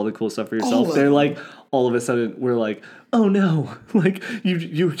 like keep all the cool stuff for yourself. They're like, all of a sudden we're like, oh no, like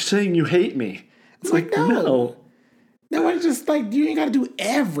you're saying you hate me. It's like, no. No, it's just like, you ain't got to do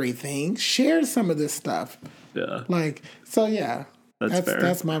everything. Share some of this stuff. Yeah. Like, so yeah. That's fair.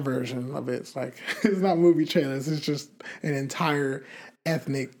 That's my version of it. It's like, it's not movie trailers. It's just an entire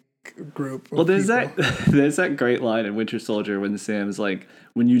ethnic group. Well, there's that great line in Winter Soldier when Sam's like,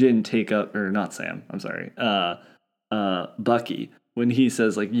 when you didn't take up, or not Sam, I'm sorry, Bucky, when he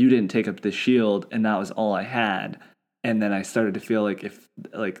says like, you didn't take up the shield and that was all I had. And then I started to feel like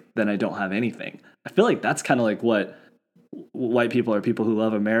then I don't have anything. I feel like that's kind of like what white people or people who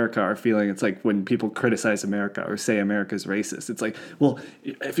love America are feeling. It's like when people criticize America or say America's racist. It's like, well,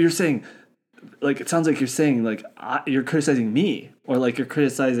 if you're saying, like, it sounds like you're saying like you're criticizing me, or like you're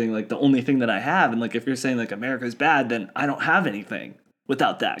criticizing like the only thing that I have. And like if you're saying like America's bad, then I don't have anything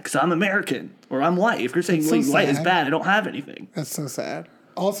without that because I'm American or I'm white. If you're saying white is bad, I don't have anything. That's so sad.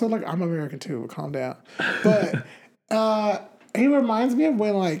 Also, like, I'm American too. Calm down. But it reminds me of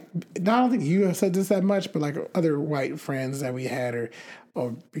when, like, I don't think you have said this that much, but like other white friends that we had, or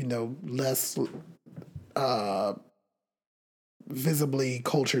you know, less visibly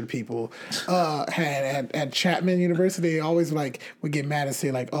cultured people had at Chapman University. They always like would get mad and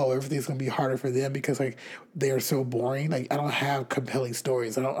say like, oh, everything's gonna be harder for them because like they are so boring. Like, I don't have compelling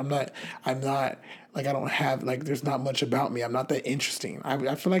stories. I'm not like, I don't have, like, there's not much about me. I'm not that interesting.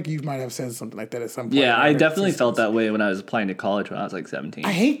 I feel like you might have said something like that at some point. Yeah, I definitely felt that way when I was applying to college when I was like 17.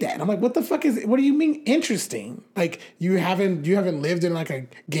 I hate that. I'm like, what the fuck is it? What do you mean interesting? Like, you haven't lived in like a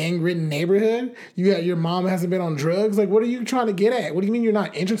gang-ridden neighborhood? Your mom hasn't been on drugs? Like, what are you trying to get at? What do you mean you're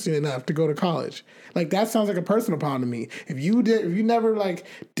not interesting enough to go to college? Like, that sounds like a personal problem to me. If you never like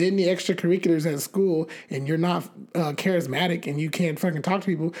did any extracurriculars at school and you're not charismatic and you can't fucking talk to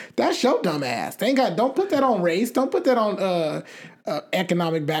people, that's your dumb ass. Don't put that on race. Don't put that on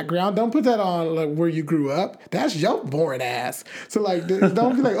economic background. Don't put that on like where you grew up. That's your boring ass. So like,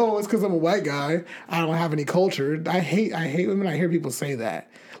 don't be like, oh, it's because I'm a white guy. I don't have any culture. I hate when I hear people say that.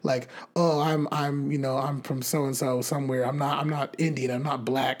 Like, oh, I'm from so and so somewhere. I'm not Indian. I'm not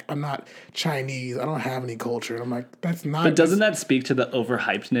black. I'm not Chinese. I don't have any culture. And I'm like, that's not. But doesn't that speak to the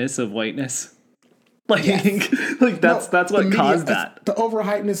overhypedness of whiteness? Like, yes. Like that's what caused that. The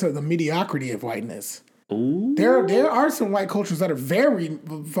overhypedness of the mediocrity of whiteness. Ooh. There are some white cultures that are very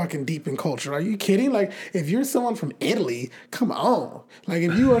fucking deep in culture. Are you kidding? Like, if you're someone from Italy, come on. Like,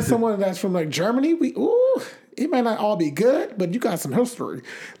 if you are someone that's from like Germany, it might not all be good, but you got some history.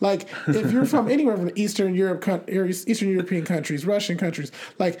 Like, if you're from anywhere from Eastern European countries, Russian countries,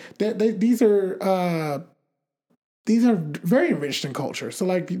 like these are very enriched in culture. So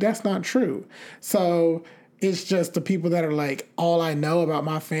like, that's not true. So it's just the people that are like, all I know about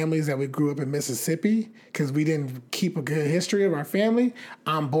my family is that we grew up in Mississippi because we didn't keep a good history of our family.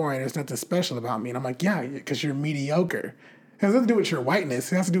 I'm boring. There's nothing special about me. And I'm like, yeah, because you're mediocre. It has nothing to do with your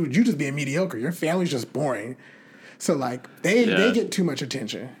whiteness. It has to do with you just being mediocre. Your family's just boring. So like, they get too much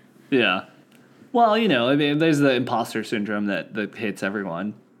attention. Yeah. Well, you know, I mean, there's the imposter syndrome that hits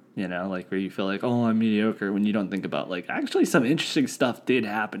everyone. You know, like where you feel like, oh, I'm mediocre, when you don't think about like, actually some interesting stuff did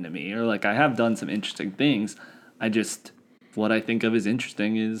happen to me, or like I have done some interesting things. What I think of as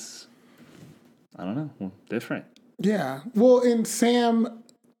interesting is, I don't know, different. Yeah. Well, and Sam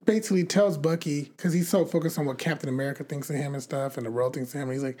basically tells Bucky, because he's so focused on what Captain America thinks of him and stuff, and the world thinks of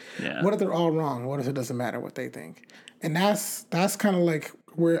him, he's like, what if they're all wrong? What if it doesn't matter what they think? And that's kind of like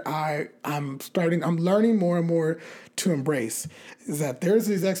where I'm learning more and more to embrace, is that there's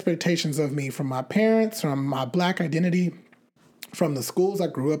these expectations of me from my parents, from my black identity, from the schools I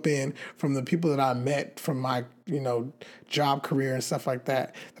grew up in, from the people that I met, from my, job career and stuff like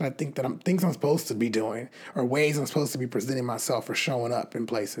that, that I think that things I'm supposed to be doing, or ways I'm supposed to be presenting myself or showing up in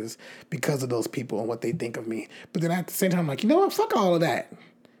places because of those people and what they think of me. But then at the same time, I'm like, you know what? Fuck all of that.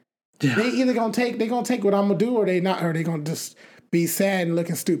 Yeah. They either gonna take what I'm gonna do, or they gonna just be sad and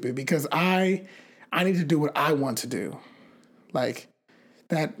looking stupid, because I need to do what I want to do. Like,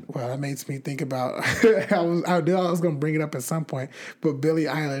 That makes me think about. I was going to bring it up at some point, but Billie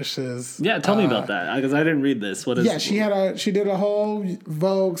Eilish is. Yeah, tell me about that because I didn't read this. What is? Yeah, she did a whole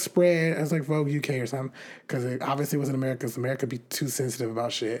Vogue spread. It was like Vogue UK or something because it obviously wasn't America. Because America be too sensitive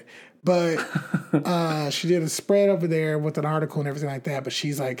about shit. But she did a spread over there with an article and everything like that. But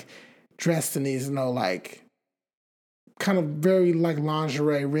she's like dressed in these, like kind of very like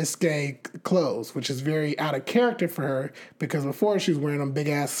lingerie, risque clothes, which is very out of character for her because before she was wearing them big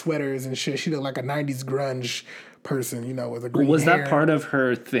ass sweaters and shit. She looked like a 90s grunge person, with a green Was hair. that part of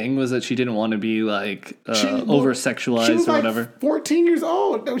her thing? Was that she didn't want to be like over sexualized she was or like whatever? 14 years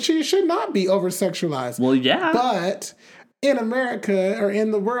old. She should not be over sexualized. Well, yeah. But in America or in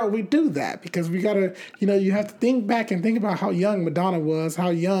the world, we do that because we gotta, you have to think back and think about how young Madonna was,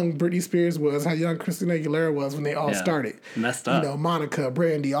 how young Britney Spears was, how young Christina Aguilera was when they all started. Messed up. Monica,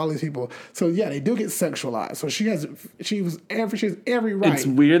 Brandy, all these people. So yeah, they do get sexualized. So she has every right. It's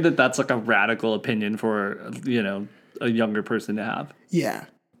weird that that's like a radical opinion for a younger person to have. Yeah.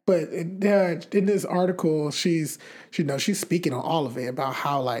 But in this article, she's speaking on all of it about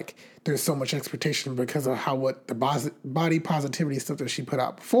how like there's so much expectation because of what the body positivity stuff that she put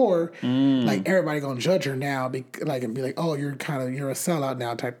out before. Like everybody gonna judge her now, and be like, oh, you're a sellout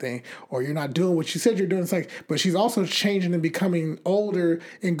now type thing, or you're not doing what you said you're doing. It's like, but she's also changing and becoming older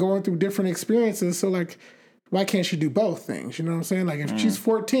and going through different experiences. So like, why can't she do both things? You know what I'm saying? Like if she's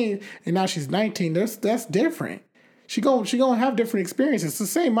 14 and now she's 19, that's different. She gonna have different experiences. It's the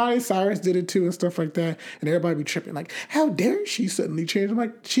same. Miley Cyrus did it too and stuff like that. And everybody be tripping like, how dare she suddenly change? I'm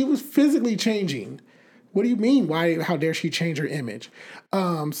like, she was physically changing. What do you mean? How dare she change her image?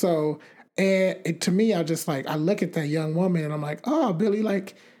 To me, I look at that young woman and I'm like, oh, Billie,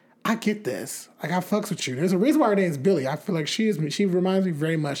 like, I get this. Like, I fucks with you. There's a reason why her name is Billie. I feel like she reminds me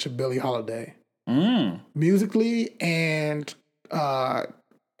very much of Billie Holiday. Musically and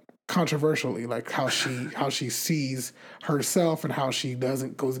controversially, like how she sees herself and how she goes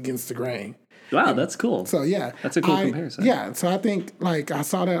against the grain. Wow, that's cool. So yeah, that's a cool comparison. Yeah, so I think like I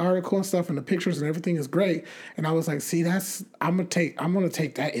saw that article and stuff, and the pictures and everything is great, and I was like, see, I'm gonna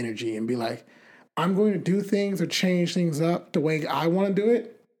take that energy and be like, I'm going to do things or change things up the way I want to do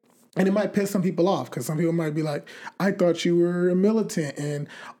it. And it might piss some people off because some people might be like, I thought you were a militant and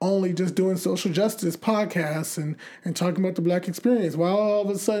only just doing social justice podcasts and talking about the black experience. While all of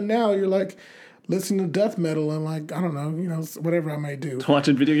a sudden now you're like listening to death metal and like, I don't know, whatever I might do.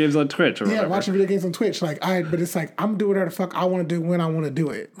 Watching video games on Twitch or whatever. Yeah, watching video games on Twitch. But it's like, I'm doing whatever the fuck I want to do when I want to do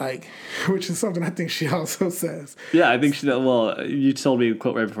it. Like, which is something I think she also says. Yeah, I think you told me a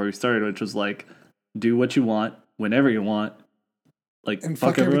quote right before we started, which was like, do what you want, whenever you want. Like, and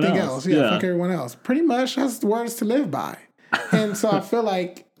fuck everything else. Yeah, fuck everyone else. Pretty much, that's the words to live by. And so I feel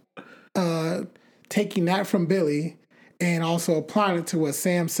like taking that from Billie and also applying it to what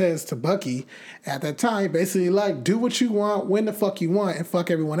Sam says to Bucky at that time, basically like, do what you want, when the fuck you want, and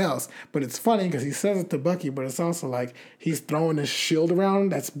fuck everyone else. But it's funny because he says it to Bucky, but it's also like he's throwing this shield around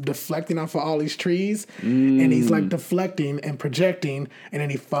that's deflecting off of all these trees. And he's like deflecting and projecting, and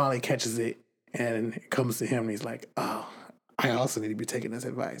then he finally catches it. And it comes to him and he's like, oh, I also need to be taking this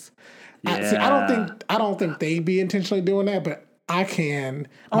advice. Yeah. I don't think they'd be intentionally doing that, but I can.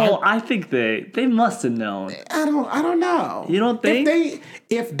 I think they must have known. I don't know. You don't think?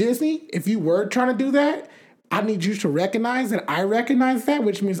 If Disney, if you were trying to do that, I need you to recognize that I recognize that,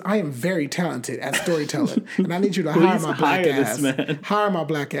 which means I am very talented at storytelling. And I need you to hire my black ass. Hire my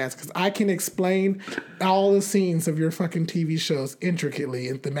black ass, because I can explain all the scenes of your fucking TV shows intricately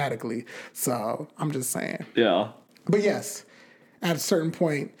and thematically. So I'm just saying. Yeah. But yes, at a certain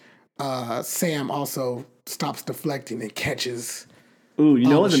point, Sam also stops deflecting and catches. Ooh,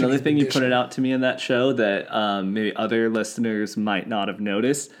 what's another thing you pointed out to me in that show that maybe other listeners might not have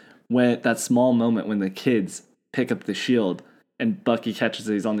noticed? When that small moment when the kids pick up the shield and Bucky catches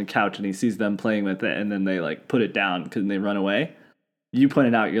it, he's on the couch and he sees them playing with it, and then they like put it down because they run away. You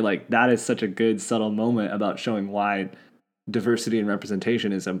pointed out, you're like, that is such a good subtle moment about showing why diversity and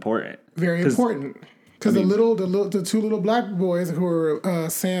representation is important. Very important. Because the two little black boys who are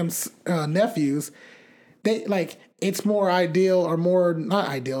Sam's nephews, they like, it's more ideal or more not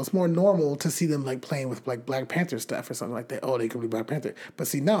ideal. It's more normal to see them like playing with like Black Panther stuff or something like that. Oh, they could be Black Panther. But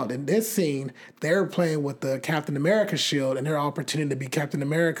see, no, in this scene, they're playing with the Captain America shield and they're all pretending to be Captain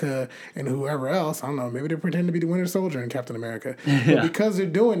America and whoever else. I don't know. Maybe they're pretending to be the Winter Soldier and Captain America. Yeah. But because they're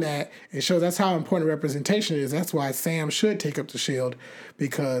doing that, it shows that's how important representation is. That's why Sam should take up the shield,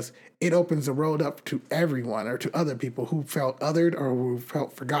 because it opens the road up to everyone or to other people who felt othered or who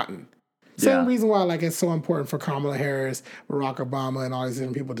felt forgotten. Same reason why like it's so important for Kamala Harris, Barack Obama, and all these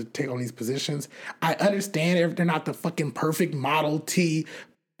different people to take on these positions. I understand if they're not the fucking perfect Model T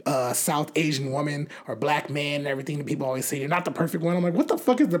South Asian woman or black man and everything that people always say. You're not the perfect one. I'm like, what the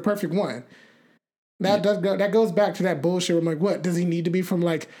fuck is the perfect one? That goes back to that bullshit. I'm like, what? Does he need to be from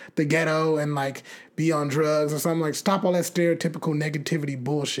like the ghetto and like be on drugs or something? Like, stop all that stereotypical negativity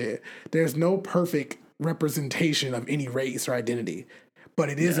bullshit. There's no perfect representation of any race or identity. But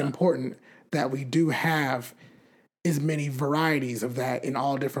it is important that we do have as many varieties of that in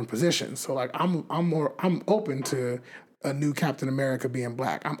all different positions. So like I'm open to a new Captain America being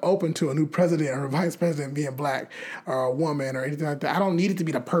black. I'm open to a new president or a vice president being black or a woman or anything like that. I don't need it to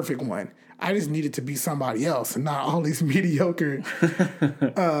be the perfect one. I just need it to be somebody else and not all these mediocre,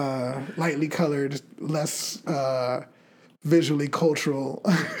 lightly colored, less visually cultural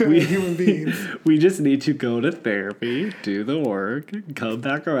human beings. We just need to go to therapy, do the work, come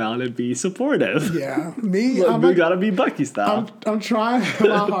back around and be supportive. Yeah. We gotta be Bucky style. I'm trying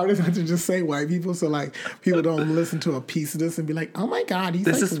my hardest not to just say white people so like people don't listen to a piece of this and be like, oh my God,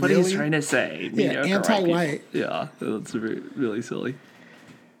 this is what he's trying to say. Yeah, anti-white. Yeah, that's really silly.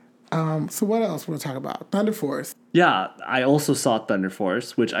 So what else we'll talk about? Thunder Force. Yeah, I also saw Thunder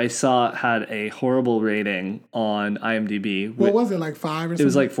Force, which I saw had a horrible rating on IMDb. What was it, like 5 or something? It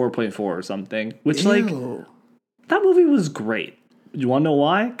was like 4.4 or something, which like, that movie was great. You want to know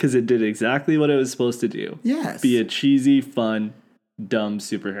why? Because it did exactly what it was supposed to do. Yes. Be a cheesy, fun, dumb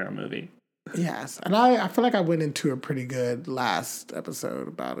superhero movie. Yes. And I feel like I went into a pretty good last episode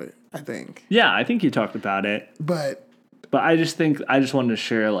about it, I think. Yeah, I think you talked about it. But I just wanted to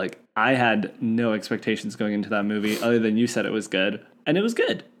share, like, I had no expectations going into that movie other than you said it was good. And it was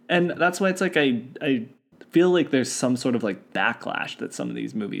good. And that's why it's like I feel like there's some sort of like backlash that some of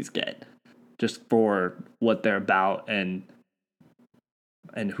these movies get just for what they're about and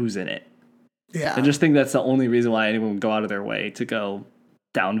who's in it. Yeah. I just think that's the only reason why anyone would go out of their way to go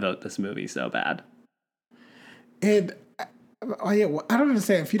downvote this movie so bad. And I don't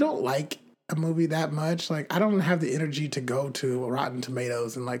understand. If you don't like a movie that much, like I don't have the energy to go to Rotten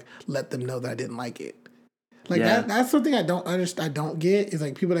Tomatoes and like let them know that I didn't like it. Like that's something I don't understand. I don't get is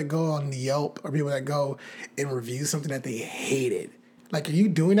like people that go on Yelp or people that go and review something that they hated. Like, are you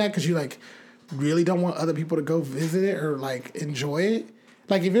doing that because you like really don't want other people to go visit it or like enjoy it?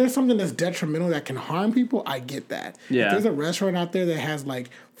 Like, if there's something that's detrimental that can harm people, I get that. Yeah. If there's a restaurant out there that has, like,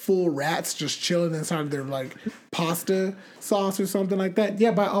 full rats just chilling inside of their, like, pasta sauce or something like that,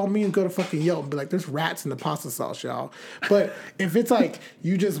 yeah, by all means, go to fucking Yelp and be like, there's rats in the pasta sauce, y'all. But if it's, like,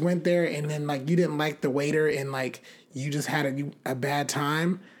 you just went there and then, like, you didn't like the waiter and, like, you just had a bad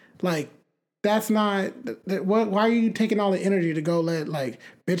time, like, that's not... Why are you taking all the energy to go like,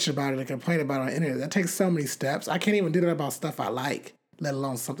 bitch about it and complain about it on the internet? That takes so many steps. I can't even do that about stuff I like, let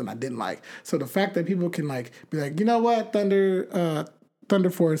alone something I didn't like. So the fact that people can like be like, you know what, Thunder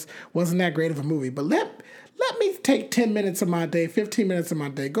Force wasn't that great of a movie, but let me take 10 minutes of my day, 15 minutes of my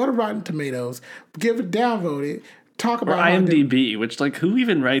day, go to Rotten Tomatoes, give it, downvote it, talk about IMDb, which like who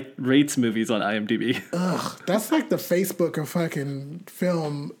even rates movies on IMDb? Ugh, that's like the Facebook of fucking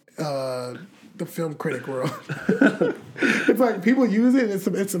film. The film critic world. It's like people use it.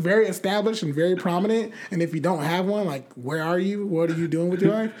 It's a very established and very prominent. And if you don't have one, like, where are you? What are you doing with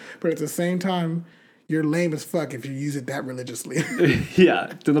your life? But at the same time, you're lame as fuck if you use it that religiously.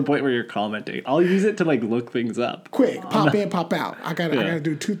 Yeah, to the point where you're commenting. I'll use it to like look things up. Quick, pop in, pop out. I gotta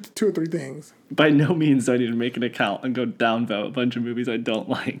do two or three things. By no means do I need to make an account and go downvote a bunch of movies I don't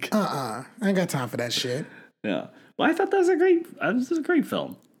like. I ain't got time for that shit. Yeah. Well, I thought that was a great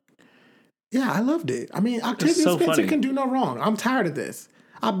film. Yeah, I loved it. I mean, Octavia Spencer can do no wrong. I'm tired of this.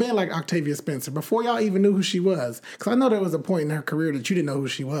 I've been like Octavia Spencer before y'all even knew who she was. Because I know there was a point in her career that you didn't know who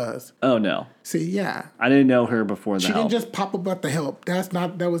she was. Oh, no. See, yeah. I didn't know her before The Help. She didn't just pop up at The Help.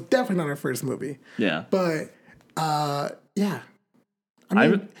 That was definitely not her first movie. Yeah. But, yeah. I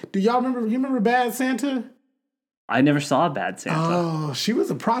mean, do y'all remember Bad Santa? I never saw Bad Santa. Oh, she was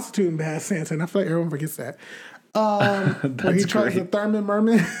a prostitute in Bad Santa, and I feel like everyone forgets that. Where he tries to Thurman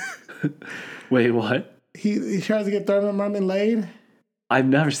Merman. Wait, what? He tries to get Thurman Merman laid? I've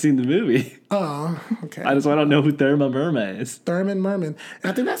never seen the movie. Oh, okay. I don't know who Thurman Merman is. Thurman Merman.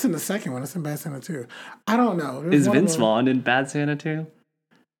 I think that's in the second one. It's in Bad Santa 2. I don't know. Is Vince Vaughn in Bad Santa 2?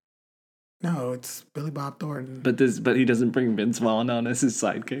 No, it's Billy Bob Thornton. But he doesn't bring Vince Vaughn on as his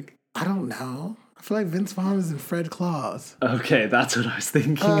sidekick? I don't know. I feel like Vince Vaughn is in Fred Claus. Okay, that's what I was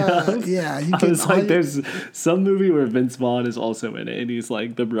thinking of. Yeah. I was like, there's some movie where Vince Vaughn is also in it, and he's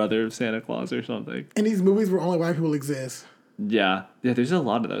like the brother of Santa Claus or something. In these movies where only white people exist. Yeah, there's a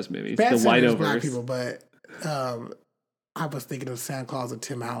lot of those movies. Bad the Santa Whiteoverse. Black people, but I was thinking of Santa Claus and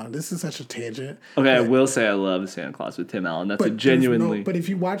Tim Allen. This is such a tangent. Okay, I will say I love Santa Claus with Tim Allen. That's a genuinely. But if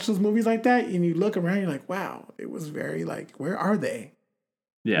you watch those movies like that and you look around, you're like, wow, it was very like, where are they?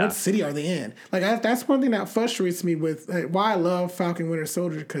 Yeah. What city are they in? Like that's one thing that frustrates me with why I love Falcon Winter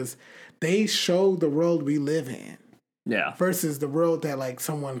Soldier, because they show the world we live in. Yeah. Versus the world that like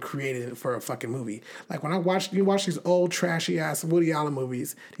someone created for a fucking movie. Like when you watch these old trashy ass Woody Allen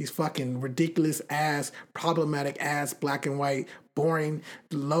movies, these fucking ridiculous ass, problematic ass, black and white, boring,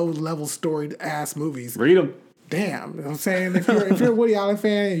 low level storied ass movies. Read them. Damn, you know what I'm saying, if you're a Woody Allen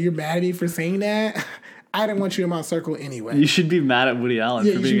fan and you're mad at me for saying that, I didn't want you in my circle anyway. You should be mad at Woody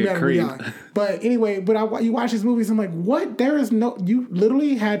Allen for being a creep. But anyway, you watch these movies, I'm like, what? You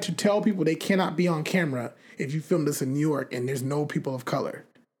literally had to tell people they cannot be on camera if you film this in New York and there's no people of color.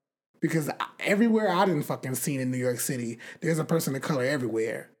 Because everywhere I didn't fucking seen in New York City, there's a person of color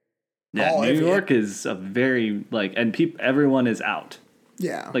everywhere. Yeah, New York is a very, like, and everyone is out.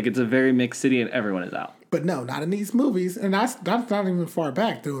 Yeah. Like, it's a very mixed city and everyone is out. But no, not in these movies. And that's not even far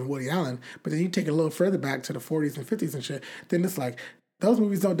back doing Woody Allen. But then you take it a little further back to the 40s and 50s and shit, then it's like, those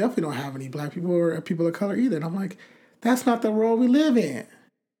movies definitely don't have any black people or people of color either. And I'm like, that's not the world we live in.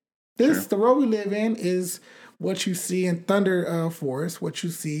 The world we live in is what you see in Thunder Force, what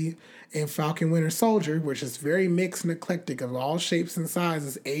you see in Falcon Winter Soldier, which is very mixed and eclectic of all shapes and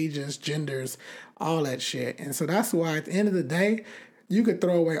sizes, ages, genders, all that shit. And so that's why at the end of the day, you could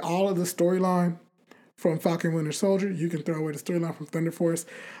throw away all of the storyline from Falcon Winter Soldier. You can throw away the storyline from Thunder Force.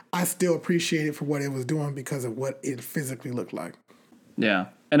 I still appreciate it for what it was doing because of what it physically looked like. Yeah.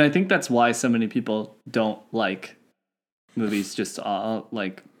 And I think that's why so many people don't like movies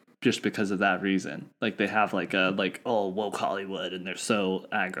just because of that reason. Like they have woke Hollywood and they're so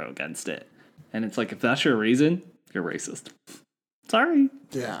aggro against it. And it's like, if that's your reason, you're racist. Sorry.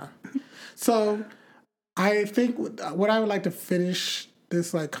 Yeah. So I think what I would like to finish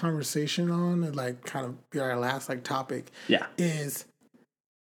this like conversation on and like kind of be our last like topic is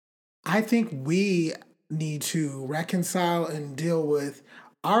I think we need to reconcile and deal with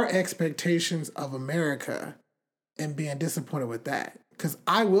our expectations of America and being disappointed with that. Because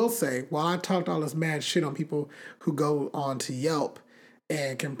I will say, while I talked all this mad shit on people who go on to Yelp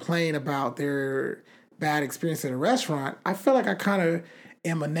and complain about their bad experience at a restaurant, I feel like I kind of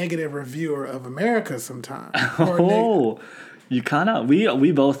am a negative reviewer of America sometimes. You kind of,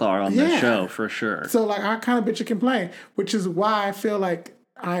 we both are on this show for sure. So like I kind of bitch and complain, which is why I feel like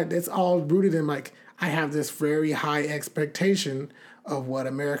it's all rooted in like I have this very high expectation of what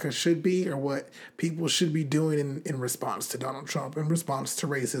America should be or what people should be doing in response to Donald Trump, in response to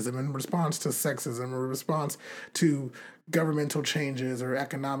racism, in response to sexism, in response to governmental changes or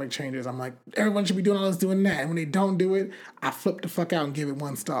economic changes. I'm like, everyone should be doing all this, doing that. And when they don't do it, I flip the fuck out and give it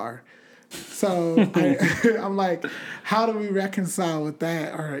 1 star. So I'm like, how do we reconcile with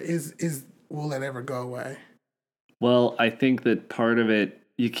that? Or will it ever go away? Well, I think that part of it,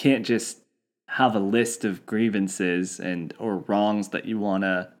 you can't just have a list of grievances or wrongs that you want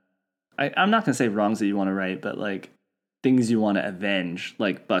to, I'm not going to say wrongs that you want to right, but like things you want to avenge,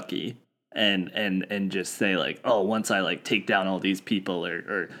 like Bucky, and just say like, oh, once I like take down all these people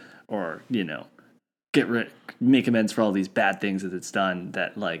or you know, make amends for all these bad things that it's done,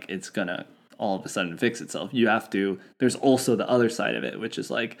 that like it's gonna all of a sudden fix itself. You have to, there's also the other side of it, which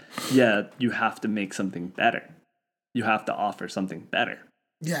is like, yeah, you have to make something better. You have to offer something better.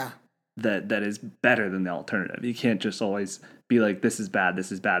 Yeah. That is better than the alternative. You can't just always be like, this is bad,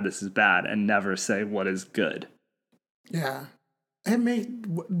 this is bad, this is bad, and never say what is good. Yeah.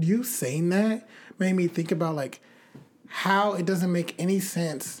 You saying that made me think about like how it doesn't make any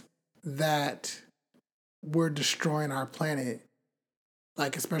sense that we're destroying our planet,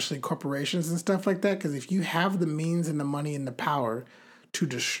 like especially corporations and stuff like that. Because if you have the means and the money and the power to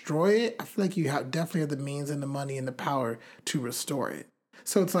destroy it, I feel like you definitely have the means and the money and the power to restore it.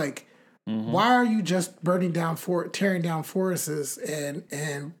 So it's like, why are you just tearing down forests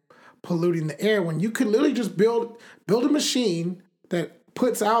and polluting the air when you could literally just build a machine that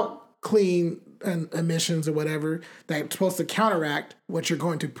puts out clean emissions or whatever that's supposed to counteract what you're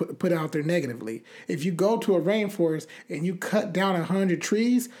going to put out there negatively. If you go to a rainforest and you cut down 100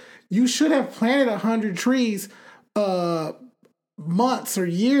 trees, you should have planted 100 trees months or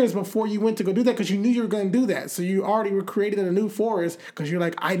years before you went to go do that, because you knew you were going to do that. So you already created a new forest because you're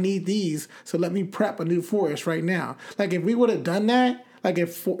like, I need these, so let me prep a new forest right now. Like if we would have done that, like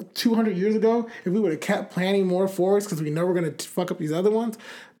if 200 years ago, if we would have kept planting more forests because we know we're going to fuck up these other ones,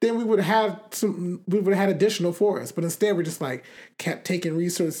 then we would have had additional forests. But instead we're just like kept taking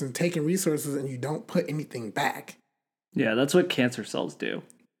resources and you don't put anything back. Yeah, that's what cancer cells do.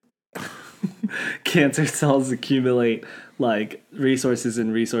 cancer cells accumulate like resources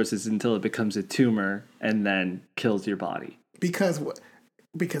and resources until it becomes a tumor and then kills your body. Because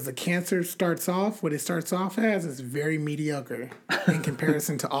the cancer starts off, what it starts off as is very mediocre in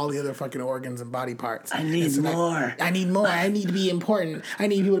comparison to all the other fucking organs and body parts. I need more. I need more. I need to be important. I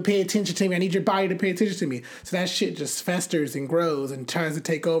need people to pay attention to me. I need your body to pay attention to me. So that shit just festers and grows and tries to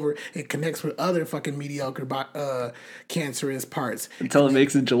take over. It connects with other fucking mediocre cancerous parts. Until it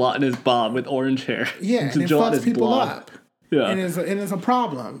makes a gelatinous Bob with orange hair. Yeah, and it fucks people up. Yeah. And it's a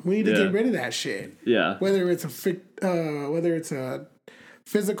problem. We need to get rid of that shit. Yeah. Whether it's a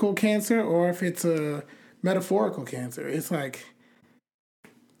physical cancer or if it's a metaphorical cancer, it's like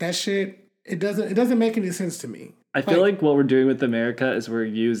that shit. It doesn't make any sense to me. I feel like what we're doing with America is we're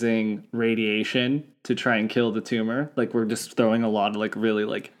using radiation to try and kill the tumor. Like we're just throwing a lot of like really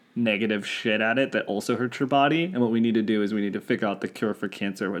like negative shit at it that also hurts your body. And what we need to do is we need to figure out the cure for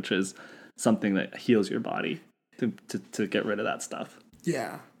cancer, which is something that heals your body to get rid of that stuff.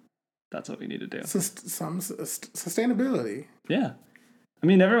 Yeah, that's what we need to do. Some sustainability. Yeah. I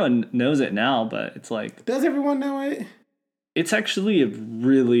mean, everyone knows it now, but it's like... Does everyone know it? It's actually a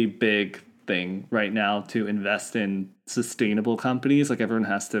really big thing right now to invest in sustainable companies. Like, everyone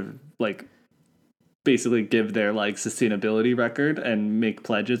has to, like, basically give their, like, sustainability record and make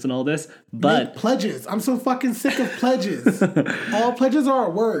pledges and all this. But... Make pledges. I'm so fucking sick of pledges. All pledges are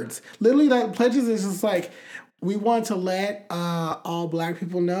words. Literally, like, pledges is just like, we want to let all black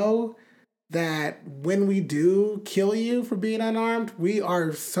people know that when we do kill you for being unarmed, we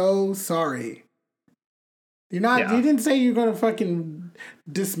are so sorry. You're not. Yeah. You didn't say you're gonna fucking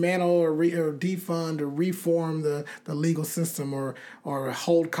dismantle or defund or reform the legal system or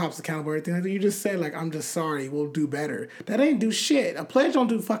hold cops accountable or anything like that. You just say like, I'm just sorry. We'll do better. That ain't do shit. A pledge don't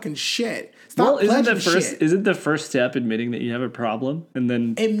do fucking shit. Stop pledging shit. Isn't the first step admitting that you have a problem and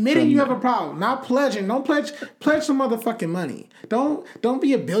then admitting you have a problem, not pledging? Don't pledge some motherfucking money. Don't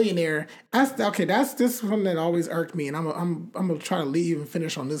be a billionaire. That's something that always irked me, and I'm gonna try to leave and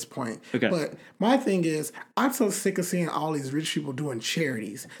finish on this point. Okay. But my thing is, I'm so sick of seeing all these rich people doing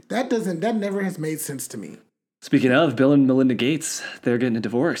charities. That never has made sense to me. Speaking of Bill and Melinda Gates, they're getting a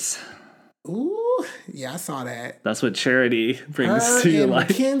divorce. Ooh, yeah, I saw that. That's what charity brings to your life.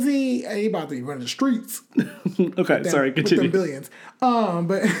 Mackenzie, he about to be running the streets. Okay, sorry, continue. With them billions.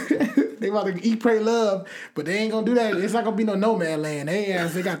 But they about to eat, pray, love, but they ain't gonna do that. It's not gonna be no nomad land.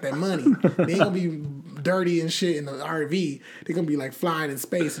 They got that money. They ain't gonna be dirty and shit in the RV. They gonna be like flying in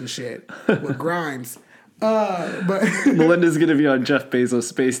space and shit with Grimes. But Melinda's gonna be on Jeff Bezos'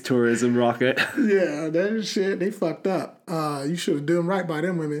 space tourism rocket. Yeah, that shit, they fucked up. You should have done right by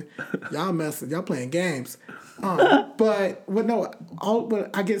them women. Y'all messing, y'all playing games. But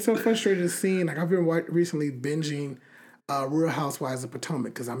I get so frustrated seeing, like, I've been recently binging Real Housewives of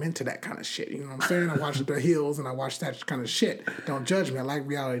Potomac because I'm into that kind of shit. You know what I'm saying? I watch The Hills and I watch that kind of shit. Don't judge me. I like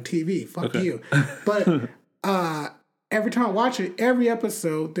reality TV. Fuck you. But every time I watch it, every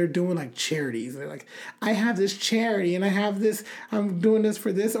episode, they're doing like charities. They're like, I have this charity and I'm doing this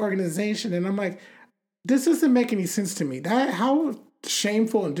for this organization. And I'm like, this doesn't make any sense to me. How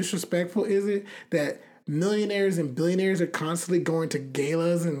shameful and disrespectful is it that millionaires and billionaires are constantly going to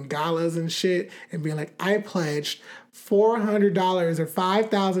galas and shit and being like, I pledged $400 or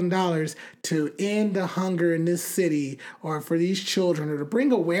 $5,000 to end the hunger in this city or for these children or to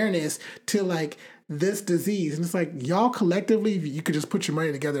bring awareness to like this disease. And it's like, y'all collectively, you could just put your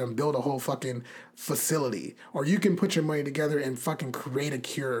money together and build a whole fucking facility, or you can put your money together and fucking create a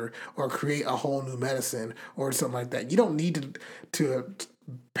cure or create a whole new medicine or something like that. You don't need to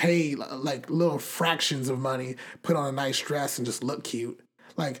pay like little fractions of money, put on a nice dress and just look cute.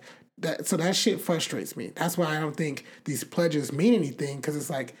 Like that. So that shit frustrates me. That's why I don't think these pledges mean anything, because it's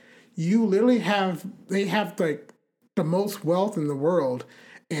like, you literally they have like the most wealth in the world,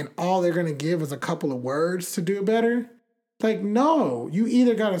 and all they're going to give is a couple of words to do better. Like, no, you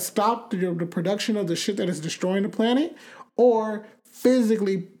either got to stop the production of the shit that is destroying the planet, or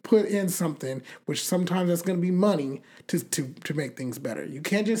physically put in something, which sometimes that's going to be money, to make things better. You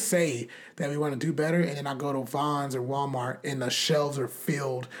can't just say that we want to do better and then I go to Vons or Walmart and the shelves are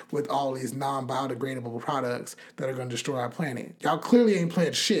filled with all these non-biodegradable products that are going to destroy our planet. Y'all clearly ain't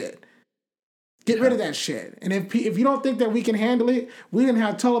pledged shit. Get rid of that shit. And if you don't think that we can handle it, we didn't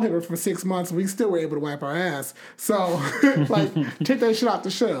have toilet paper for 6 months and we still were able to wipe our ass. So, like, take that shit off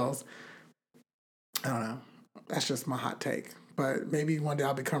the shelves. I don't know. That's just my hot take. But maybe one day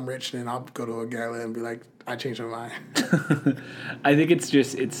I'll become rich and then I'll go to a gala and be like, I changed my mind. I think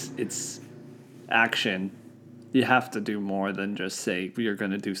it's action. You have to do more than just say you're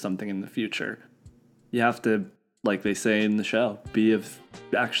going to do something in the future. You have to like they say in the show, be of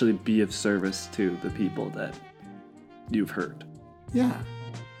service to the people that you've hurt. Yeah.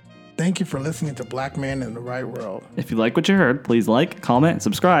 Thank you for listening to Black Man in the Right World. If you like what you heard, please like, comment,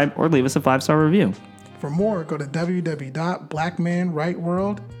 subscribe, or leave us a 5-star review. For more, go to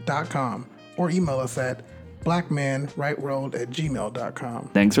www.blackmanrightworld.com or email us at blackmanrightworld@gmail.com.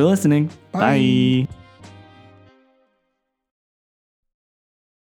 Thanks for listening. Bye. Bye.